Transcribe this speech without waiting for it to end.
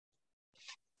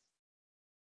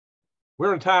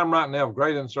we're in a time right now of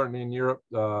great uncertainty in Europe.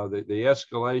 The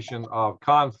escalation of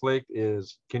conflict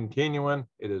is continuing.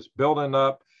 It is building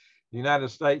up. The United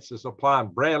States is supplying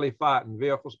Bradley fighting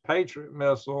vehicles, Patriot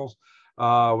missiles.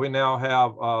 We now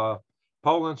have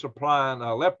Poland supplying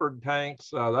Leopard tanks.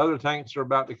 The other tanks are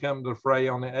about to come to the fray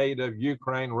on the aid of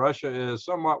Ukraine. Russia is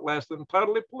somewhat less than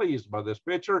totally pleased by this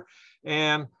picture.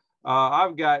 And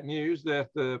I've got news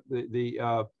that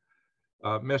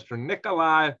Mr.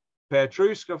 Nikolai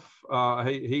Patrushev,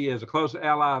 he is a close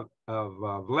ally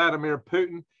of Vladimir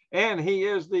Putin, and he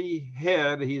is the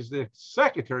head, he's the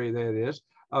secretary, that is,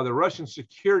 of the Russian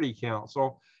Security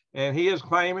Council. And he is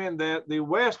claiming that the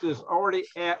West is already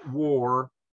at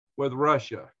war with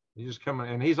Russia. He's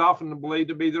coming, and he's often believed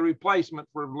to be the replacement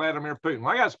for Vladimir Putin.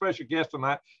 Well, I got a special guest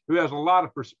tonight who has a lot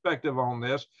of perspective on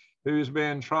this, who's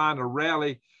been trying to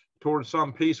rally towards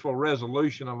some peaceful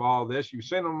resolution of all this. You've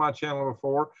seen him on my channel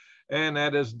before, and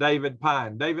that is David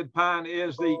Pyne. David Pyne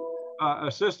is the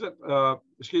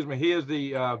he is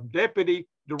the Deputy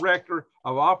Director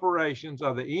of Operations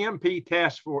of the EMP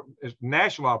Task Force,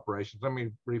 National Operations. Let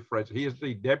me rephrase it. He is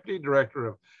the Deputy Director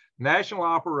of National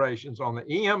Operations on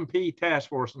the EMP Task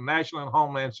Force, National and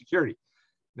Homeland Security.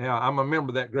 Now, I'm a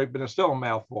member of that group, but it's still a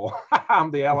mouthful.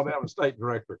 I'm the Alabama State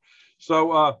Director.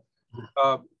 So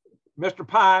Mr.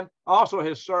 Pyne also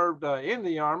has served in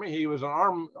the Army. He was an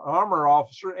armor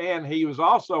officer, and he was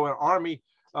also an Army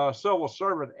civil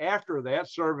servant after that,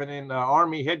 serving in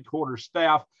Army headquarters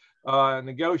staff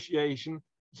negotiations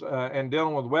and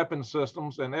dealing with weapon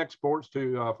systems and exports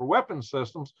to for weapon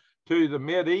systems to the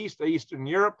Mideast, Eastern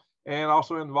Europe, and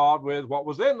also involved with what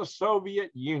was in the Soviet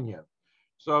Union.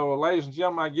 So, ladies and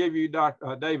gentlemen, I give you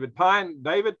David Pyne.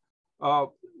 David,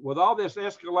 with all this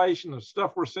escalation of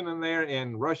stuff we're sending there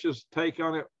and Russia's take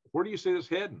on it, where do you see this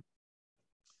heading?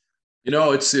 You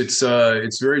know, it's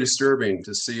very disturbing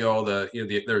to see all there's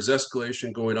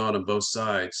escalation going on both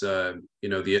sides. You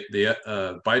know, the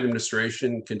Biden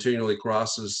administration continually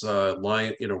crosses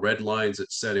red lines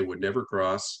it said it would never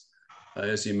cross.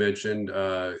 As you mentioned,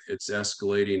 it's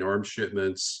escalating arms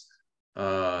shipments,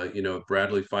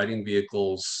 Bradley fighting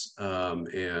vehicles,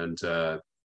 and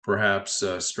perhaps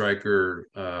Stryker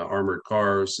armored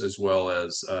cars, as well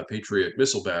as Patriot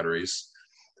missile batteries.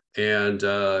 And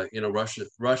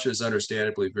Russia is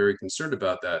understandably very concerned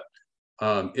about that.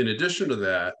 In addition to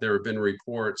that, there have been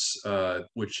reports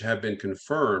which have been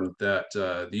confirmed that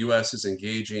the U.S. is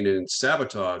engaging in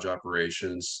sabotage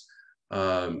operations,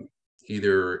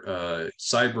 either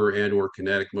cyber and or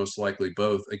kinetic, most likely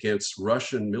both, against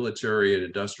Russian military and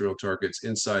industrial targets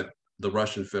inside the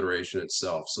Russian Federation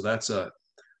itself. So that's a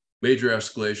major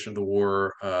escalation of the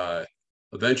war.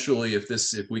 Eventually,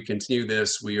 if we continue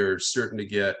this, we are certain to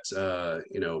get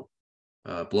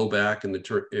blowback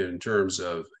in terms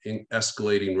of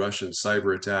escalating Russian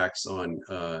cyber attacks on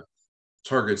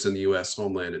targets in the U.S.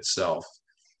 homeland itself.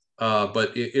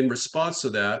 But in response to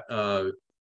that,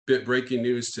 breaking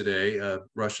news today,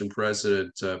 Russian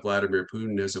President Vladimir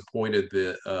Putin has appointed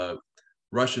the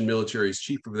Russian military's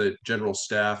chief of the general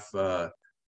staff,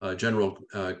 General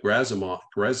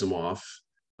Gerasimov,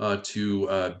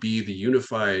 to be the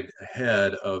unified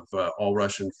head of all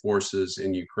Russian forces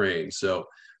in Ukraine. So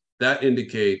that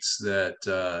indicates that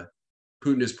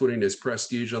Putin is putting his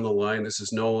prestige on the line. This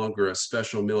is no longer a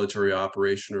special military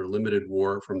operation or limited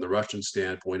war from the Russian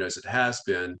standpoint, as it has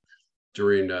been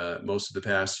during most of the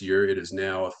past year. It is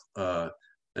now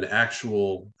an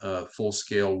actual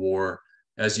full-scale war,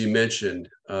 as you mentioned,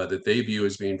 that they view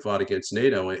as being fought against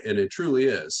NATO, and it truly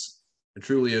is. It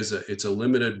truly is. It's a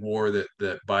limited war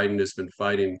that Biden has been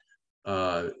fighting,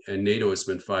 and NATO has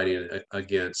been fighting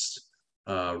against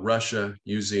Russia,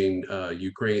 using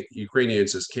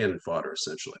Ukrainians as cannon fodder,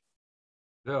 essentially.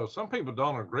 Yeah, some people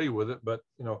don't agree with it, but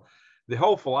the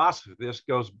whole philosophy of this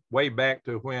goes way back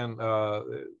to when,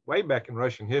 way back in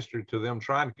Russian history, to them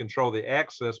trying to control the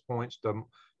access points to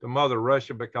Mother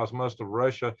Russia, because most of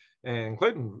Russia,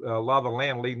 including a lot of the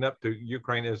land leading up to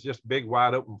Ukraine, is just big,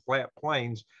 wide open, flat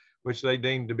plains, which they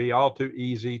deem to be all too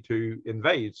easy to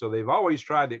invade. So they've always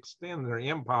tried to extend their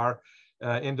empire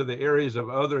into the areas of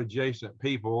other adjacent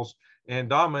peoples and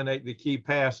dominate the key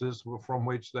passes from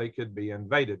which they could be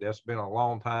invaded. That's been a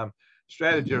long time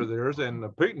strategy of theirs, and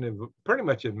Putin have pretty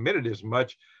much admitted as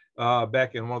much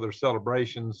back in one of their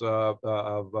celebrations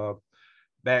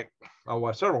back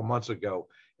several months ago.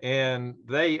 And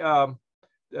they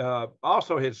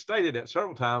also had stated that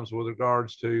several times with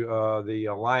regards to the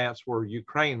alliance where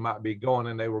Ukraine might be going,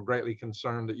 and they were greatly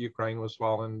concerned that Ukraine was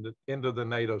falling into the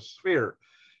NATO sphere.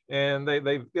 And they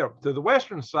to the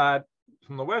Western side,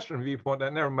 from the Western viewpoint,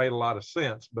 that never made a lot of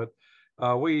sense, but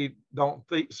we don't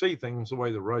see things the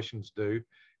way the Russians do.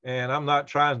 And I'm not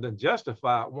trying to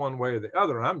justify it one way or the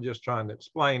other. I'm just trying to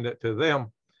explain that to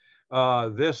them.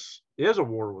 This is a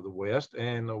war with the West,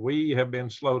 and we have been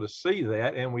slow to see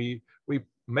that, and we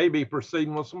may be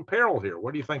proceeding with some peril here.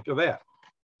 What do you think of that?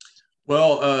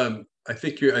 Well, I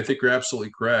think you're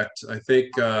absolutely correct. I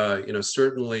think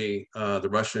certainly the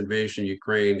Russian invasion of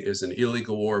Ukraine is an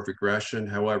illegal war of aggression.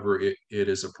 However, it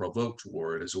is a provoked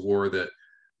war. It is a war that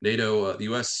NATO, the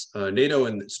U.S., NATO,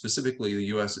 and specifically the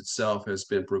U.S. itself has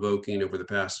been provoking over the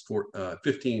past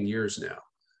 15 years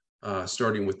now,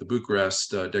 starting with the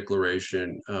Bucharest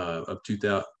Declaration of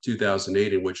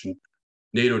 2008, in which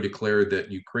NATO declared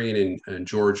that Ukraine and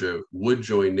Georgia would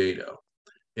join NATO.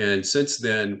 And since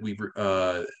then,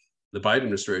 the Biden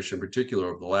administration, in particular,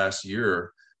 over the last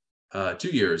year, 2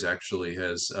 years actually,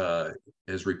 has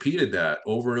repeated that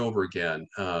over and over again.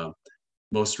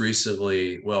 Most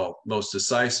recently, most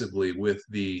decisively, with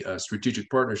the strategic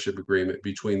partnership agreement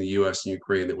between the U.S. and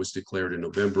Ukraine that was declared in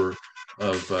November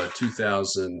of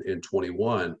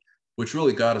 2021, which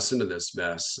really got us into this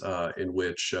mess in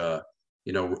which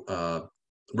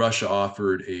Russia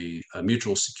offered a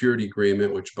mutual security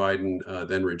agreement, which Biden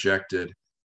then rejected,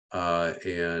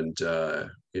 and that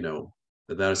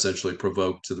essentially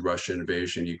provoked to the Russian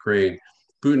invasion of Ukraine.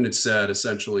 Putin had said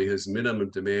essentially his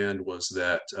minimum demand was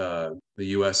that the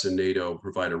U.S. and NATO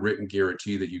provide a written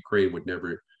guarantee that Ukraine would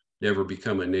never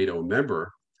become a NATO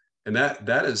member, and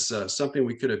that is something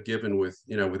we could have given with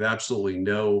absolutely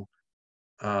no.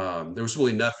 There was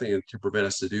really nothing to prevent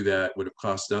us to do that. It would have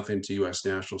cost nothing to U.S.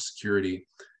 national security.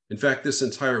 In fact, this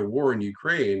entire war in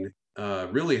Ukraine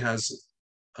really has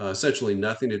essentially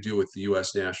nothing to do with the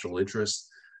U.S. national interest.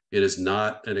 It is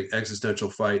not an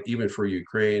existential fight, even for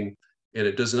Ukraine, and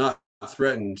it does not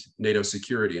threaten NATO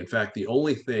security. In fact, the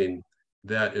only thing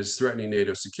that is threatening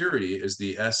NATO security is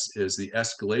the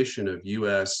escalation of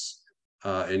U.S.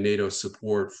 And NATO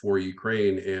support for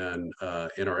Ukraine and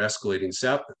our escalating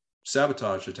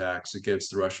sabotage attacks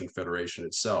against the Russian Federation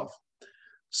itself.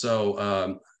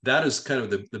 So that is kind of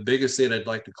the biggest thing I'd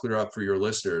like to clear up for your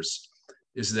listeners,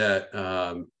 is that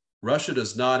Russia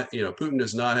does not, Putin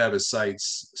does not have his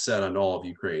sights set on all of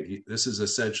Ukraine. This is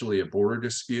essentially a border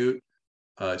dispute.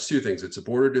 It's two things. It's a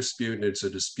border dispute and it's a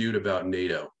dispute about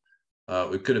NATO.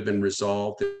 It could have been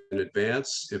resolved in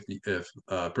advance if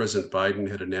President Biden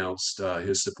had announced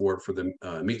his support for the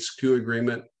Minsk II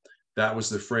agreement. That was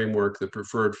the framework, the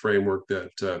preferred framework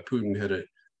that Putin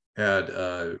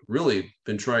had really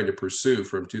been trying to pursue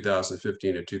from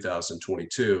 2015 to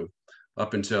 2022,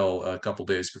 up until a couple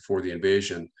days before the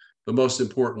invasion. But most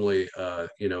importantly, that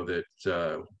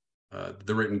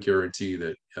the written guarantee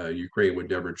that Ukraine would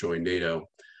never join NATO.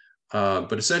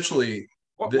 But essentially,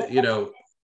 the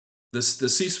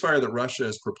ceasefire that Russia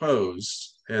has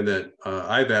proposed and that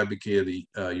I've advocated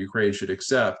Ukraine should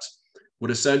accept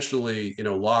would essentially,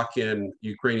 lock in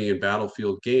Ukrainian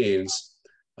battlefield gains.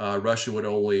 Russia would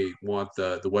only want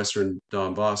the Western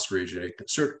Donbass region. It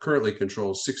currently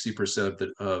controls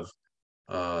 60% of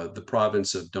the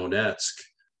province of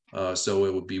Donetsk. So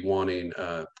it would be wanting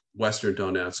Western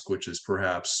Donetsk, which is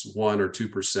perhaps 1 or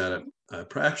 2%,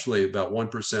 actually about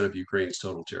 1% of Ukraine's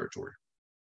total territory.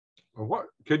 What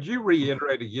could you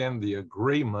reiterate again the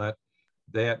agreement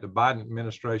that the Biden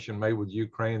administration made with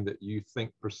Ukraine that you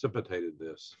think precipitated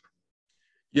this?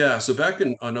 Yeah, so back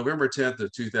on November 10th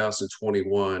of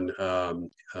 2021, the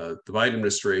Biden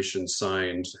administration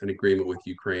signed an agreement with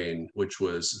Ukraine, which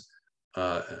was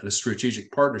a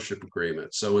strategic partnership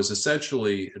agreement. So it was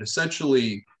essentially,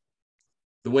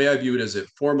 the way I view it is it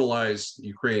formalized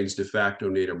Ukraine's de facto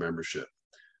NATO membership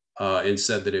and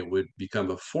said that it would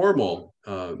become a formal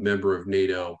member of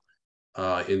NATO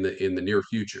in the near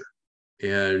future.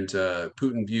 And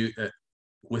Putin viewed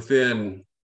within,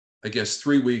 I guess,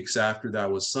 3 weeks after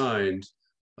that was signed,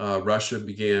 Russia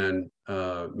began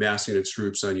massing its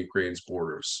troops on Ukraine's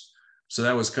borders. So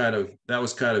that was kind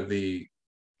of the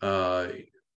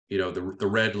the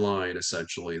red line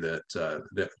essentially that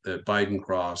Biden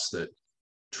crossed that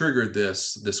triggered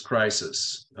this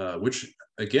crisis, which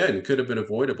again could have been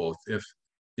avoidable if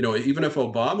even if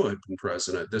Obama had been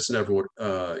president. This never would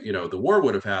the war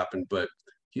would have happened, but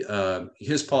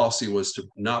his policy was to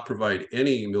not provide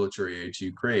any military aid to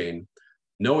Ukraine,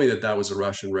 knowing that was a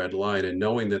Russian red line and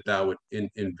knowing that would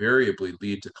invariably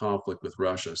lead to conflict with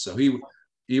Russia. So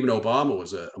even Obama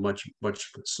was a much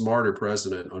smarter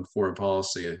president on foreign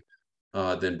policy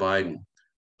than Biden.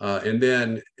 And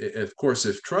then, of course,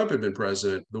 if Trump had been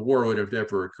president, the war would have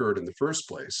never occurred in the first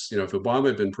place. If Obama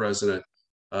had been president,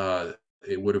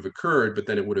 it would have occurred, but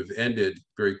then it would have ended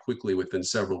very quickly within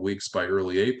several weeks by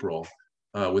early April.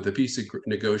 with a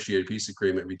negotiated peace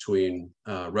agreement between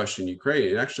Russia and Ukraine.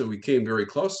 And actually, we came very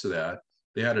close to that.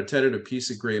 They had a tentative peace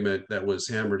agreement that was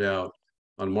hammered out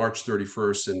on March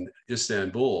 31st in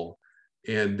Istanbul.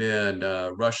 And then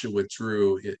Russia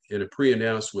withdrew in a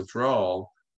pre-announced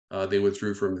withdrawal. They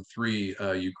withdrew from the 3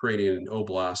 Ukrainian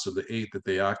oblasts of the 8 that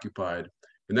they occupied.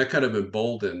 And that kind of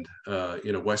emboldened,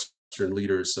 Western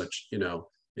leaders such,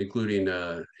 including,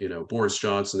 Boris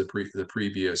Johnson, the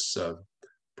previous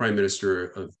Prime Minister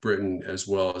of Britain, as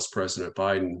well as President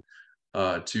Biden,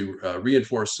 to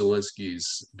reinforce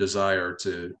Zelensky's desire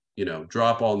to,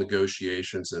 drop all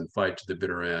negotiations and fight to the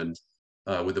bitter end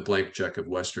with a blank check of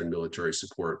Western military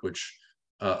support, which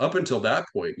up until that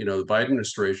point, the Biden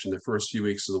administration, the first few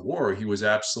weeks of the war, he was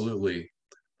absolutely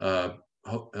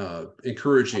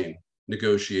encouraging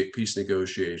peace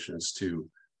negotiations to,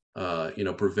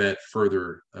 prevent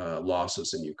further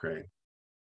losses in Ukraine.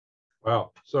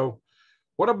 Wow. So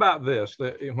what about this?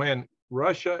 That when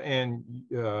Russia and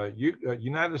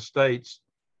United States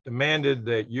demanded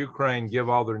that Ukraine give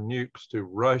all their nukes to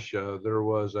Russia, there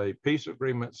was a peace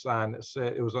agreement signed that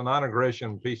said it was a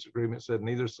non-aggression peace agreement, said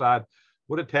neither side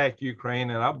would attack Ukraine.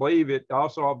 And I believe it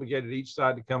also obligated each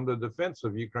side to come to the defense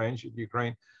of Ukraine should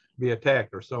Ukraine be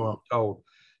attacked, or so I'm told.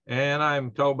 And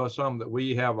I'm told by some that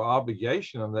we have an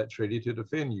obligation on that treaty to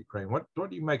defend Ukraine. What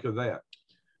do you make of that?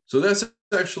 So that's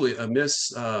actually a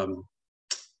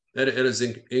that is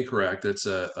incorrect. That's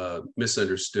a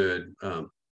misunderstood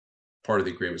part of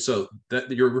the agreement. So that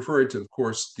you're referring to, of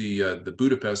course, the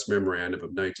Budapest Memorandum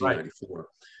of 1994.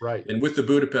 Right. And with the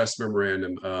Budapest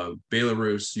Memorandum,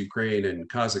 Belarus, Ukraine, and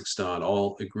Kazakhstan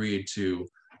all agreed to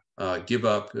give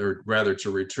up, or rather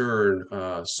to return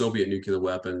Soviet nuclear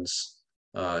weapons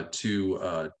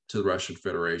to the Russian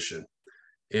Federation.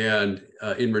 And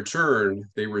in return,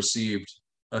 they received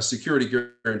a security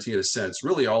guarantee in a sense.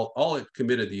 Really, all it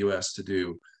committed the U.S. to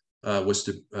do was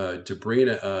to bring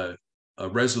a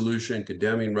resolution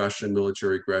condemning Russian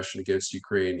military aggression against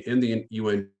Ukraine in the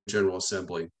UN General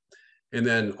Assembly, and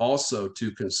then also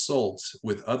to consult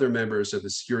with other members of the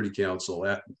Security Council,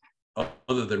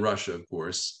 other than Russia, of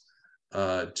course,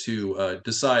 to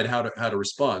decide how to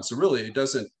respond. So really, it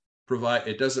doesn't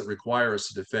require us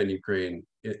to defend Ukraine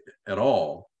at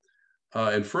all.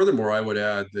 And furthermore, I would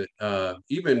add that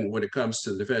even when it comes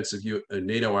to the defense of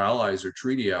NATO allies or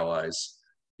treaty allies,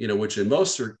 which in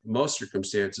most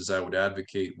circumstances I would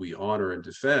advocate we honor and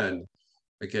defend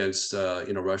against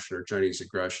Russian or Chinese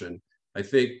aggression, I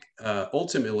think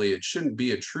ultimately it shouldn't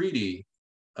be a treaty,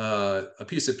 a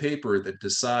piece of paper that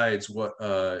decides what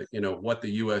the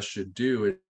U.S. should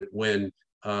do when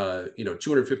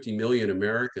 250 million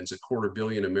Americans, 250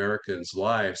 million Americans'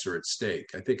 lives are at stake.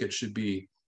 I think it should be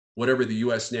whatever the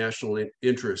U.S. national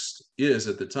interest is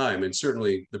at the time, and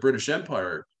certainly the British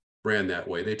Empire ran that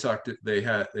way. They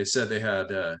said they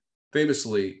had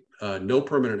famously no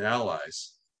permanent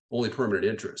allies, only permanent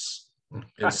interests.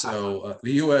 And so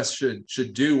the U.S.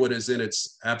 should do what is in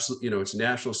its its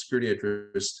national security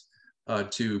interest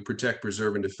to protect,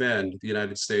 preserve, and defend the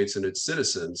United States and its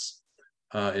citizens,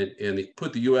 and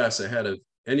put the U.S. ahead of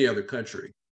any other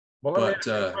country. Well,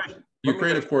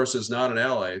 Ukraine, of course, is not an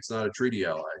ally. It's not a treaty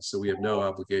ally. So we have no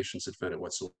obligations to defend it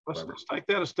whatsoever. Let's take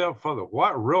that a step further.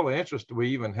 What real interest do we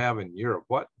even have in Europe?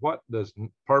 What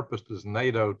purpose does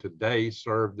NATO today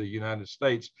serve the United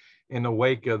States in the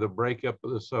wake of the breakup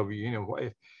of the Soviet Union?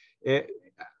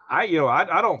 I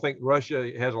don't think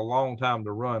Russia has a long time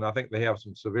to run. I think they have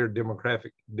some severe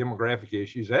demographic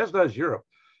issues, as does Europe.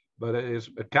 But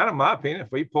it's kind of my opinion,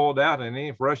 if we pulled out and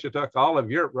if Russia took all of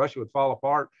Europe, Russia would fall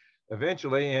apart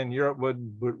eventually, and Europe would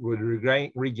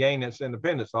regain its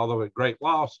independence, although at great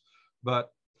loss. But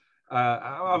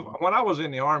when I was in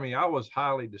the Army, I was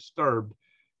highly disturbed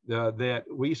that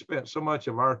we spent so much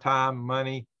of our time,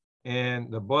 money, and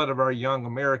the blood of our young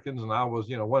Americans, and I was,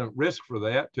 wasn't risk for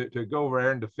that, to go over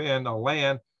there and defend a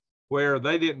land where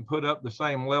they didn't put up the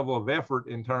same level of effort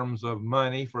in terms of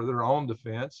money for their own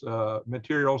defense,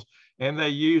 materials, and they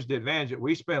used the advantage that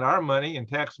we spent our money and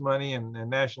tax money and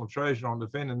national treasure on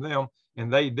defending them,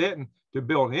 and they didn't, to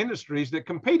build industries that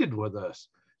competed with us.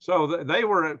 So they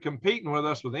were competing with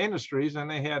us with industries, and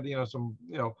they had, some,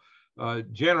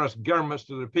 generous governments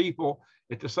to the people.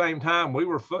 At the same time, we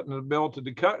were footing the bill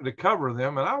to cover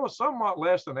them, and I was somewhat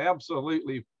less than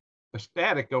absolutely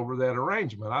ecstatic over that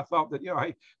arrangement. I thought that,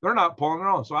 hey, they're not pulling their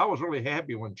own. So I was really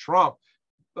happy when Trump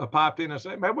piped in and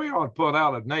said, man, we ought to pull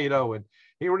out of NATO. And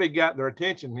he really got their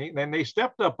attention. And they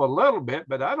stepped up a little bit,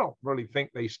 but I don't really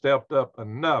think they stepped up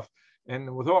enough.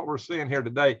 And with what we're seeing here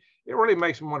today, it really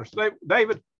makes me wonder. So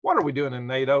David, what are we doing in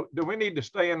NATO? Do we need to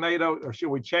stay in NATO, or should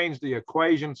we change the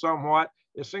equation somewhat?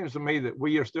 It seems to me that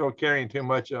we are still carrying too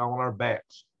much on our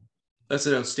backs. That's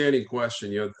an outstanding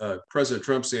question. President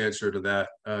Trump's answer to that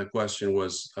question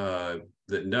was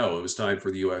that no, it was time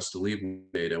for the U.S. to leave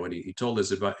NATO, and he told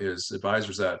his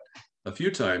advisors that a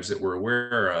few times that we're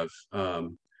aware of.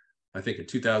 I think in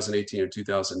 2018 and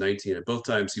 2019, at both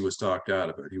times he was talked out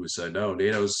of it. He was said, no,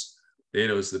 NATO's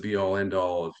the be all end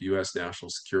all of U.S. national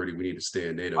security. We need to stay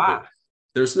in NATO. Wow. But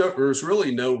there's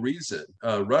really no reason.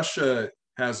 Russia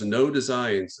has no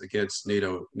designs against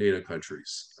NATO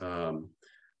countries. Putin,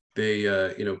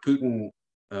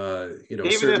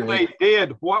 even certainly, if they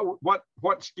did, what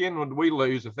skin would we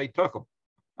lose if they took them?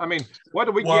 I mean, what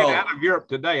do we get out of Europe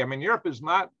today? I mean, Europe is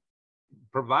not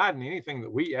providing anything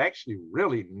that we actually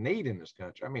really need in this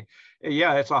country. I mean,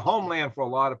 yeah, it's a homeland for a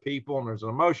lot of people, and there's an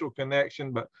emotional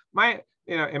connection. But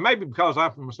it may be because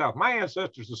I'm from the South. My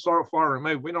ancestors are so far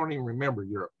removed, we don't even remember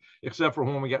Europe, except for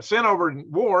when we got sent over in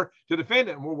war to defend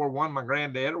it in World War I. My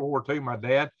granddad, World War II, my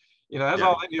dad. That's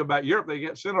all they knew about Europe. They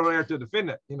get sent over there to defend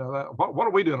it. What are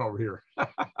we doing over here?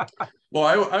 Well,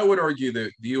 I would argue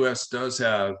that the U.S. does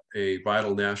have a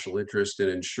vital national interest in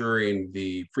ensuring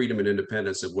the freedom and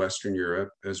independence of Western Europe,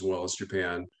 as well as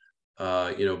Japan,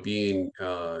 being,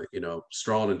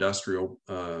 strong industrial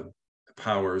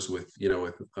powers with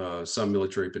some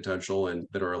military potential and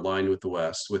that are aligned with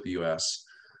the U.S.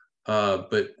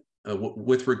 But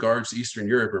with regards to Eastern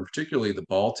Europe, and particularly the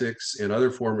Baltics and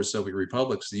other former Soviet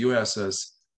republics, the U.S.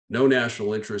 has no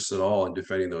national interest at all in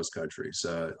defending those countries.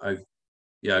 I've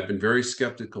been very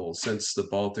skeptical since the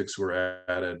Baltics were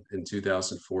added in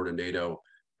 2004 to NATO,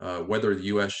 whether the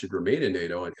U.S. should remain in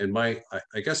NATO. And I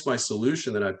guess my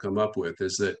solution that I've come up with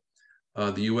is that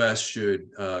the U.S.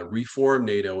 should reform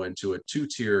NATO into a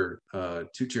two-tier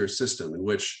system in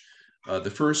which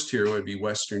the first tier would be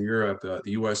Western Europe.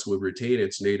 The U.S. would retain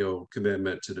its NATO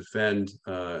commitment to defend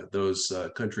those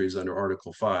countries under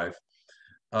Article 5.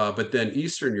 But then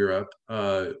Eastern Europe,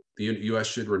 the U.S.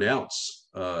 should renounce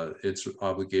its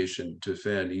obligation to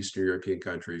defend Eastern European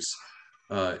countries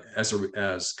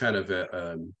as kind of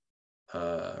a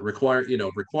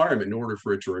requirement in order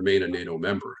for it to remain a NATO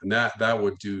member, and that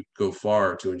would go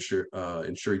far to ensure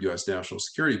U.S. national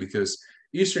security, because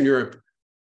Eastern Europe,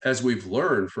 as we've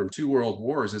learned from 2 world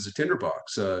wars, is a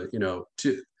tinderbox.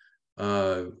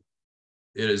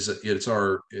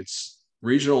 It's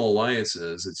regional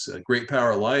alliances, its great power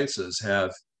alliances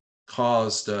have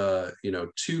caused 2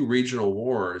 regional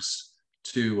wars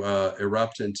to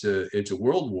erupt into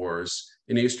world wars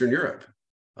in Eastern Europe.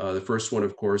 The first one,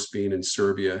 of course, being in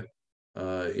Serbia,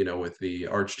 with the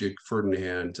Archduke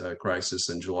Ferdinand crisis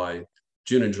in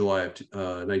June and July of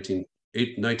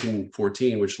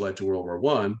 1914, which led to World War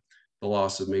I, the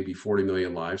loss of maybe 40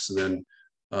 million lives, and then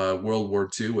World War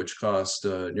II, which cost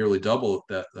nearly double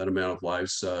that amount of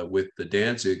lives with the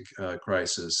Danzig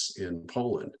crisis in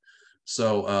Poland.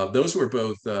 So those were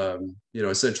both,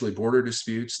 essentially border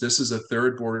disputes. This is a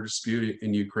third border dispute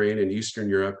in Ukraine and Eastern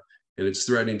Europe, and it's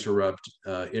threatening to erupt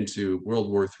into World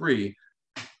War III.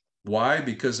 Why?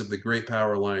 Because of the great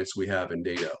power alliance we have in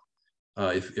NATO.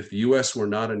 If the U.S. were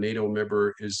not a NATO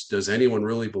member, does anyone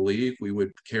really believe we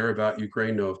would care about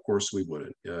Ukraine? No, of course we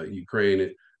wouldn't.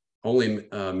 Ukraine only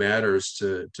matters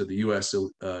to the U.S.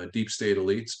 Deep state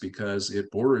elites because it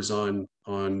borders on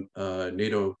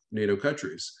NATO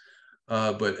countries.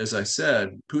 But as I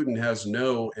said, Putin has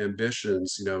no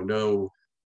ambitions, no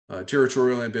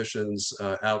territorial ambitions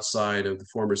outside of the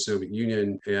former Soviet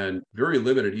Union, and very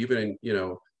limited, even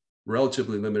in,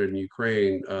 relatively limited in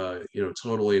Ukraine,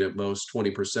 totaling at most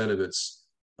 20% of its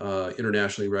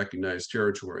internationally recognized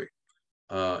territory.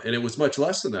 And it was much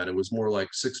less than that. It was more like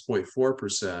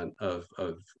 6.4%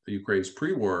 of Ukraine's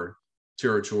pre-war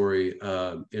territory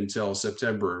until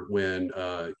September, when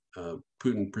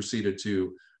Putin proceeded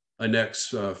to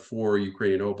annex 4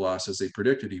 Ukrainian oblasts, as they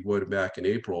predicted he would back in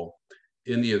April,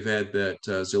 in the event that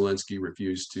Zelensky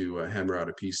refused to hammer out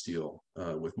a peace deal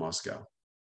with Moscow.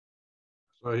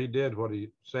 So he did what he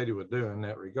said he would do in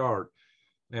that regard.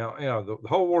 Now, the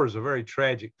whole war is a very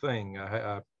tragic thing.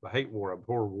 I hate war. I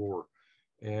abhor war.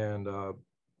 And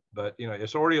but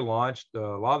it's already launched. A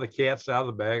lot of the cat's out of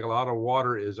the bag. A lot of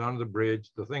water is under the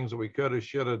bridge. The things that we could have,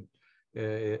 should have,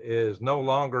 is no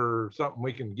longer something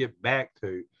we can get back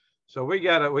to. So we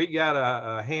got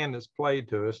a hand that's played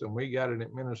to us, and we got an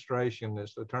administration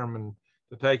that's determined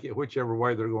to take it whichever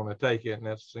way they're going to take it, and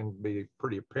that seems to be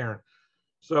pretty apparent.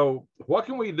 So what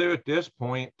can we do at this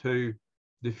point to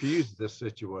diffuse this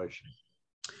situation?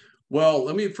 Well,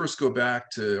 let me first go back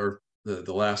to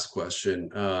the last question.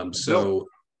 The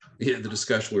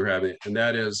discussion we were having, and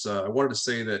that is, I wanted to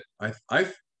say that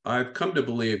I've come to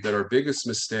believe that our biggest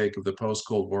mistake of the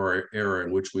post-Cold War era,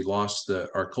 in which we lost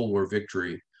our Cold War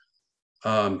victory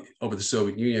over the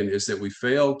Soviet Union, is that we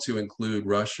failed to include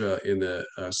Russia in the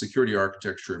security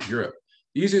architecture of Europe.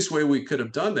 The easiest way we could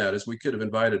have done that is we could have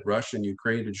invited Russia and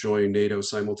Ukraine to join NATO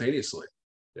simultaneously.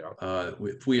 Yeah.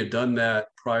 If we had done that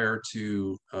prior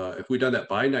to, if we'd done that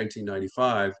by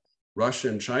 1995, Russia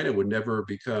and China would never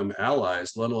become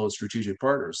allies, let alone strategic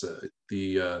partners.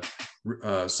 The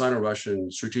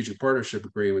Sino-Russian strategic partnership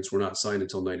agreements were not signed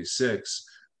until '96.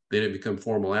 They didn't become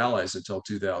formal allies until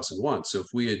 2001. So if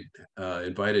we had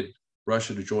invited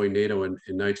Russia to join NATO in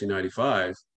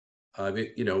 1995,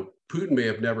 Putin may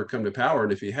have never come to power.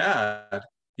 And if he had,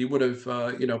 he would have,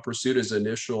 pursued his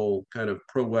initial kind of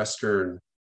pro-Western.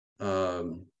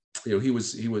 He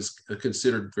was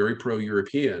considered very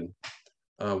pro-European,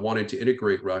 wanting to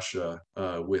integrate Russia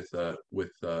with the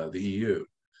EU.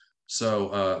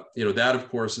 So that of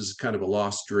course is kind of a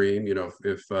lost dream.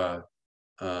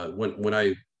 When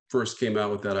I first came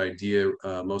out with that idea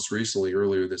most recently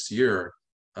earlier this year,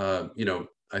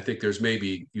 I think there's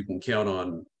maybe you can count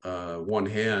on one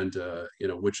hand,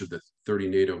 which of the 30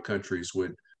 NATO countries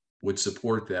would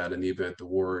support that in the event the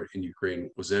war in Ukraine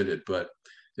was ended. But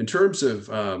in terms of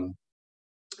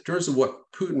what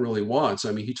Putin really wants,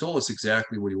 I mean, he told us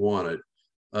exactly what he wanted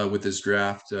with his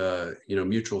draft,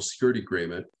 mutual security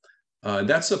agreement. And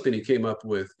that's something he came up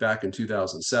with back in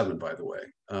 2007, by the way.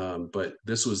 But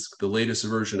this was the latest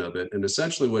version of it. And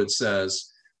essentially what it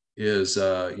says is,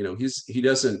 he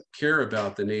doesn't care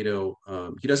about the NATO.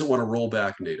 He doesn't want to roll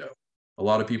back NATO. A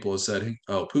lot of people have said,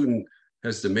 oh, Putin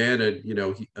has demanded,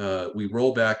 we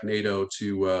roll back NATO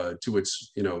to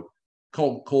its,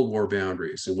 Cold War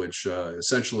boundaries, in which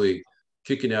essentially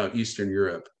kicking out Eastern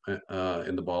Europe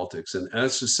and the Baltics. And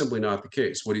that's just simply not the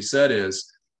case. What he said is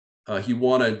he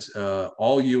wanted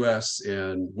all US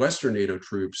and Western NATO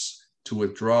troops to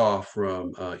withdraw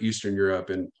from Eastern Europe,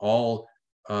 and all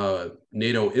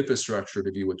NATO infrastructure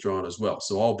to be withdrawn as well.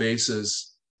 So all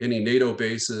bases, any NATO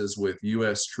bases with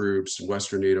US troops and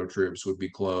Western NATO troops would be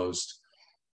closed,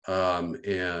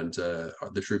 and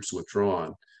the troops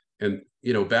withdrawn. And,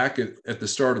 back at the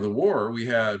start of the war, we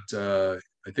had, I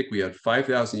think we had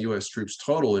 5,000 US troops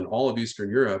total in all of Eastern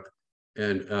Europe,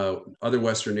 and other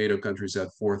Western NATO countries had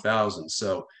 4,000.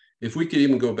 So if we could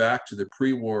even go back to the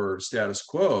pre-war status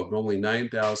quo of only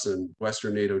 9,000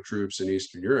 Western NATO troops in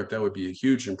Eastern Europe, that would be a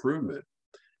huge improvement.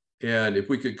 And if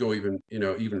we could go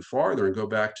even farther and go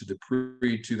back to the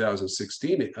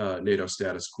pre-2016 NATO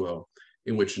status quo,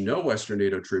 in which no Western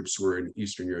NATO troops were in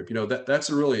Eastern Europe, that's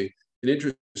a really an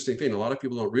interesting thing. A lot of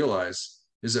people don't realize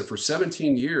is that for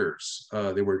 17 years,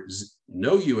 there were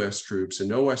no US troops and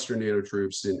no Western NATO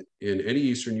troops in any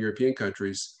Eastern European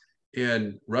countries,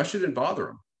 and Russia didn't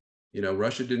bother them.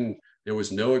 Russia didn't, there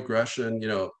was no aggression.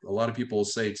 A lot of people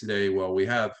say today, well, we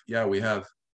have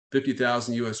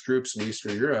 50,000 US troops in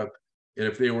Eastern Europe, and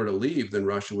if they were to leave, then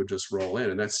Russia would just roll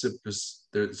in. And that's just,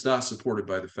 it's not supported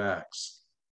by the facts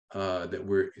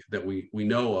that we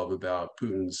know of about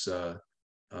Putin's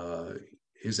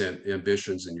his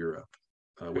ambitions in Europe,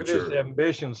 which are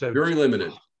ambitions very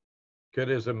limited. Could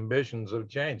his ambitions have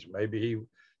changed? Maybe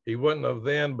he wouldn't have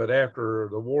then, but after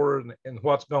the war and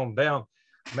what's gone down,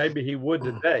 maybe he would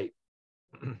today.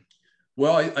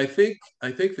 Well, I think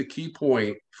the key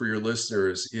point for your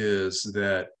listeners is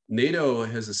that NATO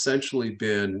has essentially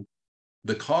been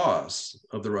the cause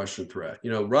of the Russian threat.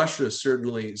 Russia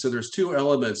certainly, so there's two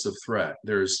elements of threat.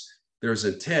 There's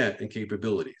intent and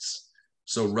capabilities.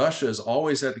 So Russia has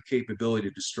always had the capability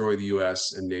to destroy the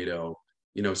US and NATO,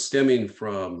 stemming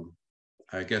from,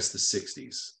 I guess, the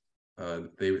 60s.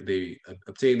 They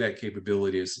obtained that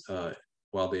capabilities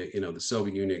while the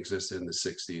Soviet Union existed in the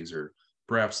 60s or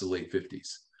perhaps the late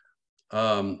 50s.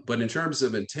 But in terms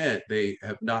of intent, they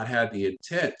have not had the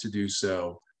intent to do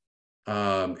so,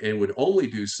 and would only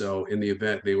do so in the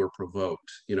event they were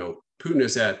provoked. Putin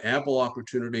has had ample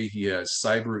opportunity. He has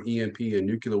cyber, EMP, and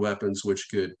nuclear weapons, which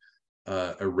could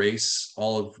erase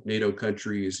all of NATO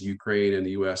countries, Ukraine and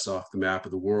the US off the map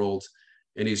of the world,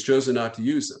 and he's chosen not to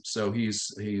use them. So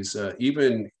he's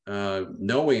even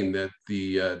knowing that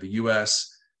the US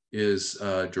is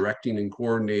directing and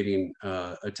coordinating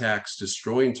attacks,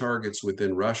 destroying targets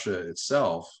within Russia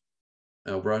itself,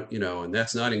 and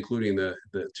that's not including the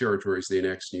territories they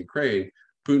annexed in Ukraine.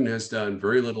 Putin has done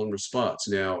very little in response.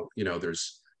 Now,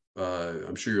 there's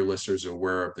I'm sure your listeners are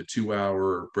aware of the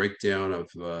 2-hour breakdown of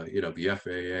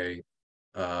the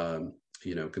FAA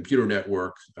computer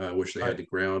network, which they had to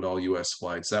ground all US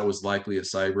flights. That was likely a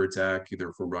cyber attack,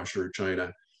 either from Russia or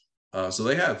China. So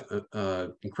they have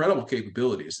incredible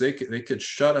capabilities. They could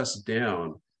shut us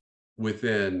down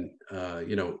within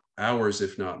hours,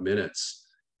 if not minutes.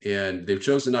 And they've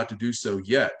chosen not to do so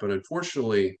yet. But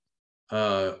unfortunately,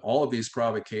 all of these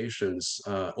provocations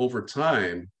over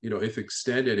time, if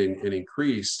extended and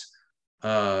increased,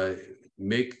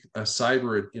 make a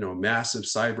massive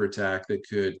cyber attack that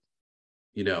could,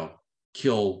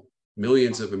 kill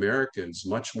millions of Americans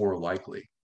much more likely.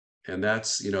 And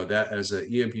that's, that as a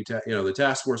EMP, the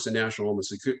Task Force on National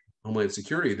Homeland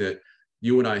Security that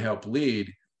you and I help lead,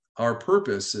 our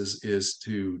purpose is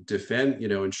to defend,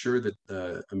 ensure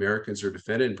that Americans are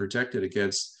defended and protected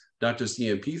against not just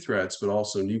EMP threats, but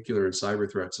also nuclear and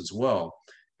cyber threats as well.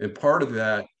 And part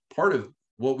of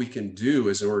what we can do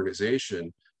as an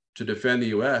organization to defend the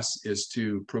U.S. is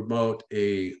to promote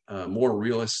a more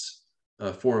realist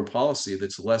foreign policy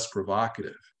that's less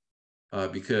provocative.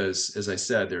 Because, as I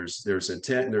said, there's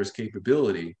intent and there's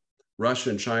capability.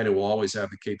 Russia and China will always have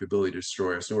the capability to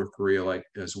destroy us, North Korea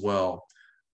as well.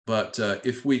 But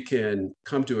if we can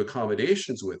come to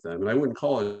accommodations with them, and I wouldn't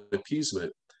call it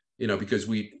appeasement, because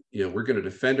we're going to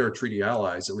defend our treaty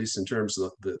allies, at least in terms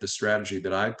of the strategy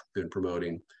that I've been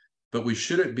promoting, but we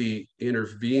shouldn't be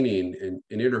intervening and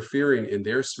interfering in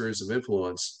their spheres of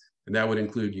influence. And that would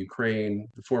include Ukraine,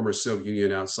 the former Soviet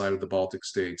Union outside of the Baltic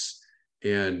states,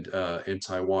 and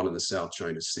Taiwan and the South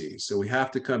China Sea. So we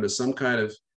have to come to some kind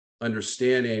of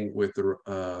understanding with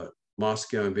the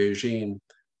Moscow and Beijing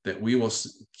that we will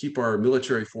keep our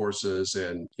military forces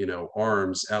and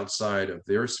arms outside of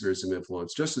their spheres of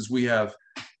influence, just as we have,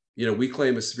 we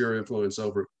claim a sphere of influence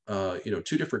over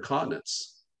two different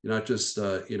continents, not just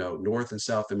North and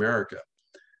South America,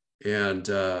 and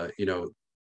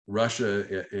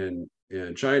Russia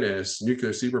and China as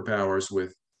nuclear superpowers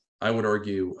with, I would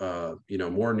argue,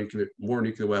 more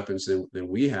nuclear weapons than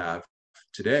we have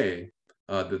today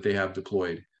that they have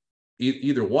deployed.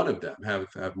 Either one of them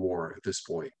have more at this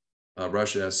point.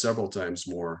 Russia has several times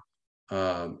more.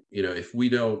 If we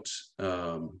don't,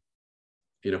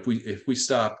 if we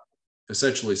stop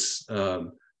essentially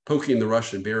poking the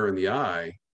Russian bear in the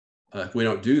eye, if we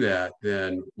don't do that,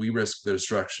 then we risk the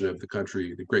destruction of the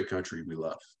country, the great country we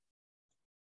love.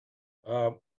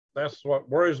 That's what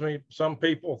worries me. Some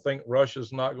people think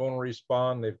Russia's not going to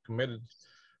respond.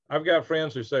 I've got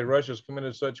friends who say Russia's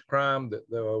committed such crime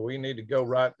that we need to go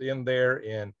right in there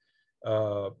and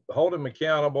hold them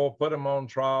accountable, put them on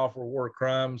trial for war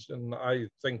crimes. And I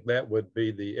think that would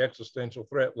be the existential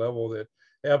threat level that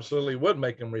absolutely would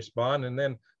make them respond. And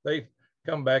then they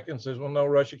come back and says, well, no,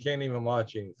 Russia can't even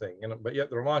launch anything, but yet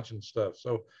they're launching stuff.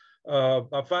 So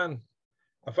I find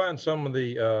some of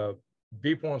the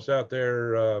viewpoints out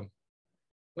there,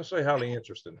 let's say, highly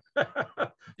interesting.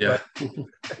 Yeah.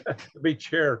 To be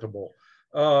charitable.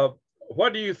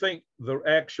 What do you think the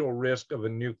actual risk of a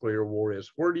nuclear war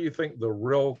is? Where do you think the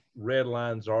real red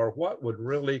lines are? What would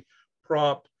really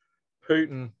prompt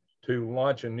Putin to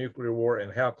launch a nuclear war,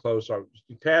 and how close are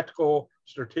we? Tactical,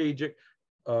 strategic?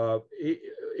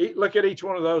 Look at each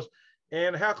one of those,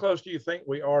 and how close do you think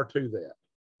we are to that?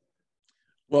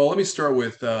 Well, let me start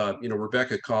with,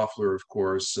 Rebecca Koffler, of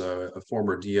course, a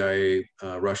former DIA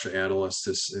Russia analyst,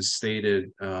 has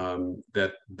stated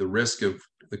that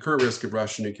the current risk of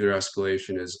Russian nuclear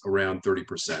escalation is around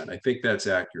 30%. I think that's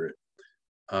accurate.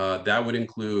 That would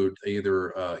include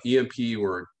either EMP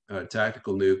or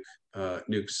tactical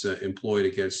nukes employed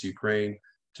against Ukraine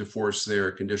to force their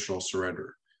conditional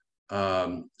surrender.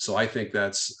 So I think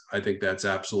that's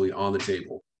absolutely on the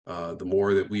table. The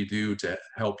more that we do to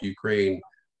help Ukraine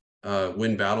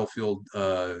win battlefield,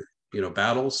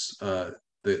 battles,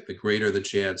 the greater the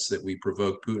chance that we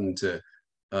provoke Putin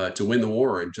to win the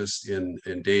war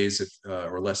in days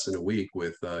or less than a week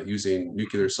with using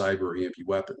nuclear, cyber, or EMP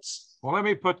weapons. Well, let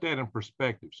me put that in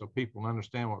perspective so people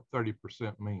understand what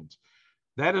 30% means.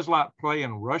 That is like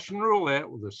playing Russian roulette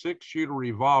with a 6-shooter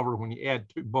revolver when you add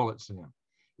 2 bullets in.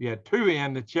 You add 2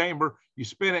 in the chamber, you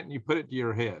spin it, and you put it to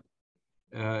your head.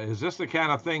 Is this the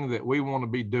kind of thing that we want to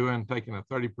be doing, taking a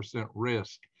 30%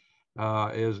 risk?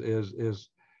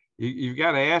 You've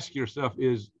got to ask yourself,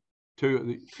 is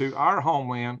to our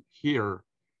homeland here,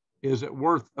 is it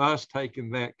worth us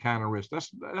taking that kind of risk?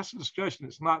 That's a discussion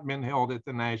that's not been held at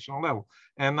the national level.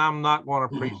 And I'm not going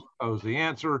to presuppose the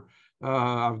answer.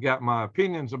 I've got my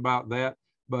opinions about that,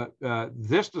 but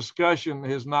this discussion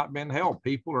has not been held.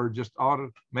 People are just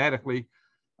automatically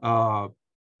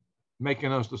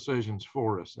making those decisions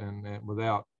for us and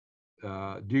without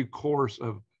due course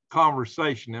of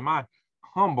conversation, in my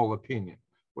humble opinion.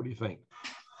 What do you think?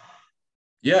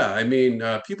 Yeah, I mean,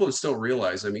 people just don't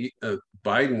realize. I mean,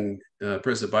 Biden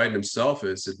President Biden himself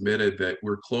has admitted that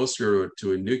we're closer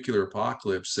to a nuclear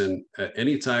apocalypse than at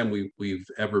any time we've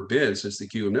ever been since the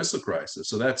Cuban Missile Crisis.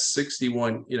 So that's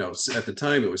 61, at the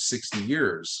time it was 60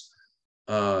 years.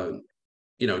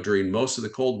 During most of the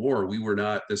Cold War, we were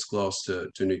not this close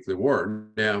to nuclear war.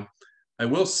 Now, I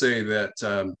will say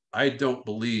that I don't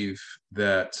believe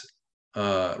that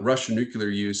Russian nuclear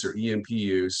use or EMP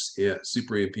use,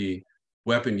 super EMP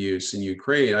weapon use in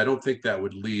Ukraine, I don't think that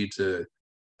would lead to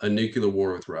a nuclear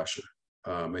war with Russia.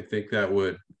 I think that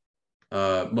would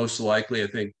most likely, I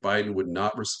think Biden would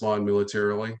not respond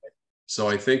militarily. So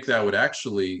I think that would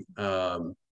actually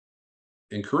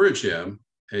encourage him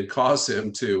and cause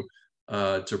him to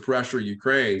pressure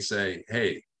Ukraine, say,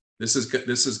 hey, this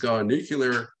has gone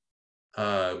nuclear.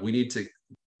 We need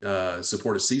to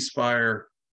support a ceasefire.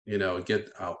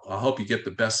 I'll help you get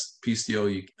the best peace deal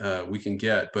we can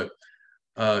get. But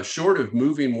short of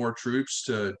moving more troops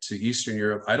to Eastern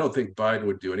Europe, I don't think Biden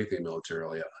would do anything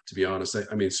militarily, to be honest.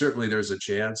 I mean, certainly there's a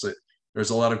chance that there's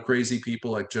a lot of crazy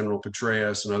people like General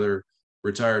Petraeus and other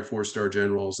retired four-star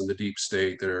generals in the deep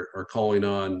state that are calling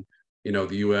on, the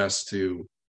U.S. to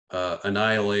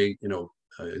annihilate,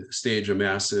 stage a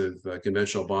massive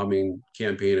conventional bombing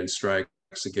campaign and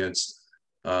strikes against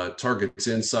targets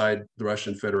inside the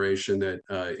Russian Federation that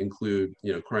include,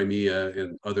 Crimea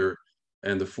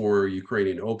and the 4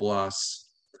 Ukrainian oblasts.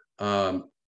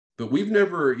 But we've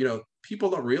never, people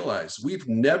don't realize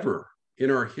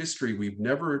in our history, we've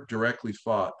never directly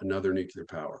fought another nuclear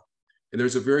power. And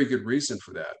there's a very good reason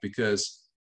for that, because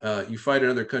you fight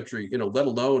another country, let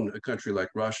alone a country like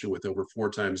Russia with over 4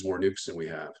 times more nukes than we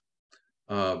have.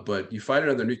 But you fight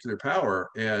another nuclear power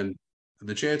and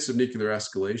the chances of nuclear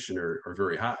escalation are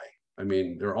very high. I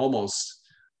mean, they're almost,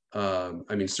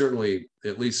 certainly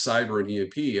at least cyber and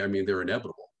EMP, they're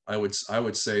inevitable. I would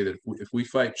say that if we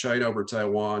fight China over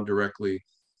Taiwan directly,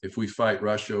 if we fight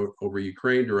Russia over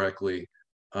Ukraine directly,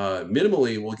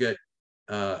 minimally we'll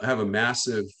have a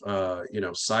massive,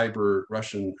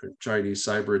 Russian Chinese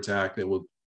cyber attack that will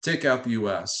take out the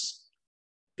U.S.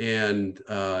 and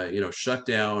shut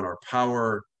down our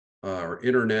power, our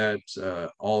internet,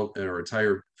 all our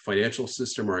entire financial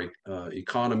system, our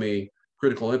economy,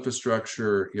 critical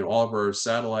infrastructure, all of our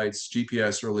satellites,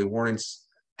 GPS, early warnings,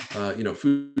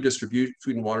 food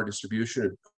and water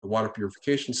distribution, water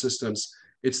purification systems.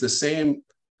 It's the same.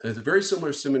 It's a very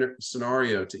similar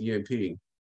scenario to EMP.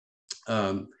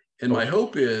 And my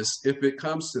hope is, if it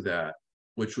comes to that,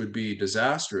 which would be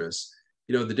disastrous,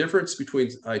 the difference between,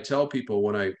 I tell people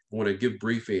when I give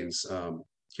briefings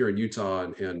here in Utah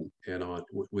and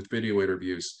with video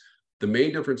interviews, the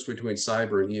main difference between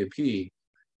cyber and EMP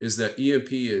is that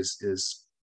EMP is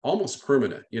almost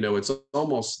permanent. It's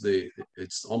almost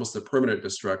the permanent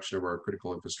destruction of our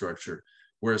critical infrastructure,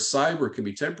 whereas cyber can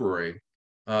be temporary.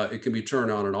 It can be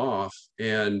turned on and off.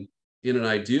 And in an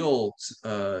ideal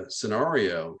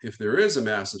scenario, if there is a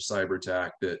massive cyber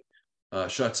attack that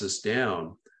shuts us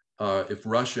down, if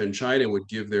Russia and China would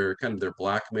give their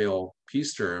blackmail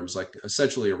peace terms, like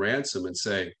essentially a ransom, and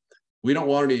say, we don't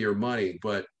want any of your money,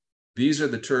 but these are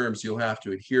the terms you'll have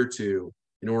to adhere to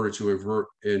in order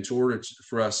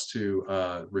for us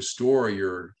to restore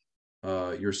your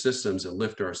systems and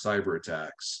lift our cyber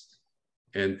attacks.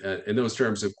 And those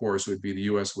terms, of course, would be the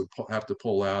U.S. would have to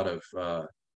pull out of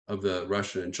the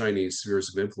Russian and Chinese spheres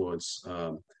of influence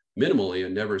minimally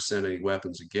and never send any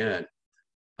weapons again.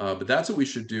 But that's what we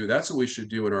should do. That's what we should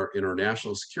do in our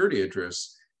national security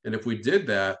interests. And if we did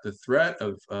that, the threat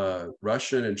of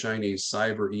Russian and Chinese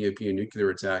cyber, EMP, and nuclear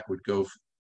attack would go,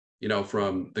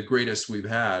 from the greatest we've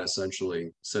had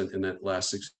essentially in that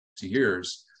last 60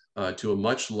 years to a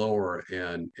much lower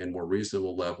and more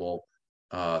reasonable level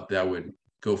that would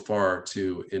go far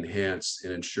to enhance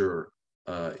and ensure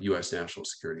U.S. national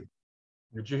security.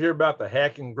 Did you hear about the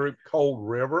hacking group Cold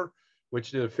River,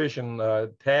 which did a phishing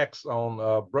attacks on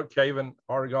Brookhaven,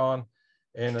 Oregon,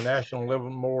 and the National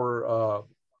Livermore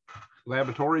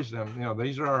laboratories? And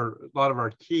these are a lot of our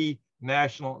key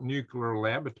national nuclear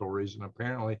laboratories, and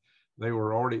apparently the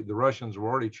Russians were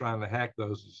already trying to hack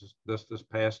those this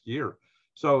past year.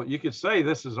 So you could say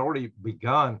this has already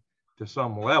begun to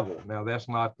some level. Now that's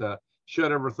not the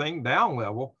shut everything down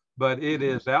level, but it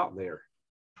is out there.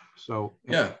 So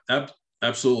yeah,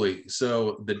 absolutely.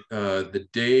 So the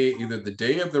day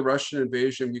of the Russian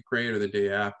invasion of Ukraine or the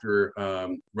day after,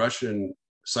 Russian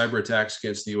cyber attacks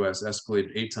against the U.S.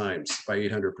 escalated 8 times by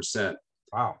 800%.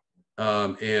 Wow.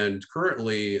 And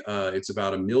currently, it's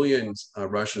about 1 million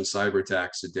Russian cyber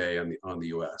attacks a day on the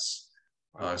U.S.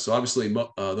 So obviously,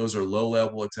 those are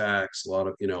low-level attacks. A lot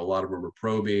of them are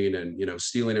probing and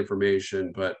stealing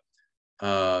information. But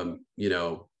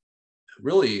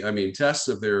really, I mean, tests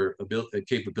of their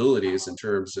capabilities in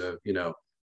terms of,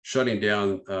 shutting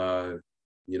down, our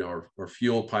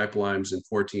fuel pipelines in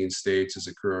 14 states has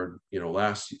occurred,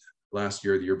 last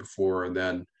year, the year before, and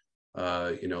then,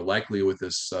 likely with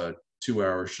this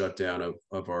 2-hour shutdown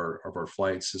of our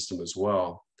flight system as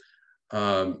well.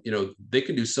 They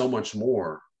can do so much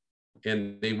more,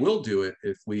 and they will do it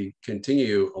if we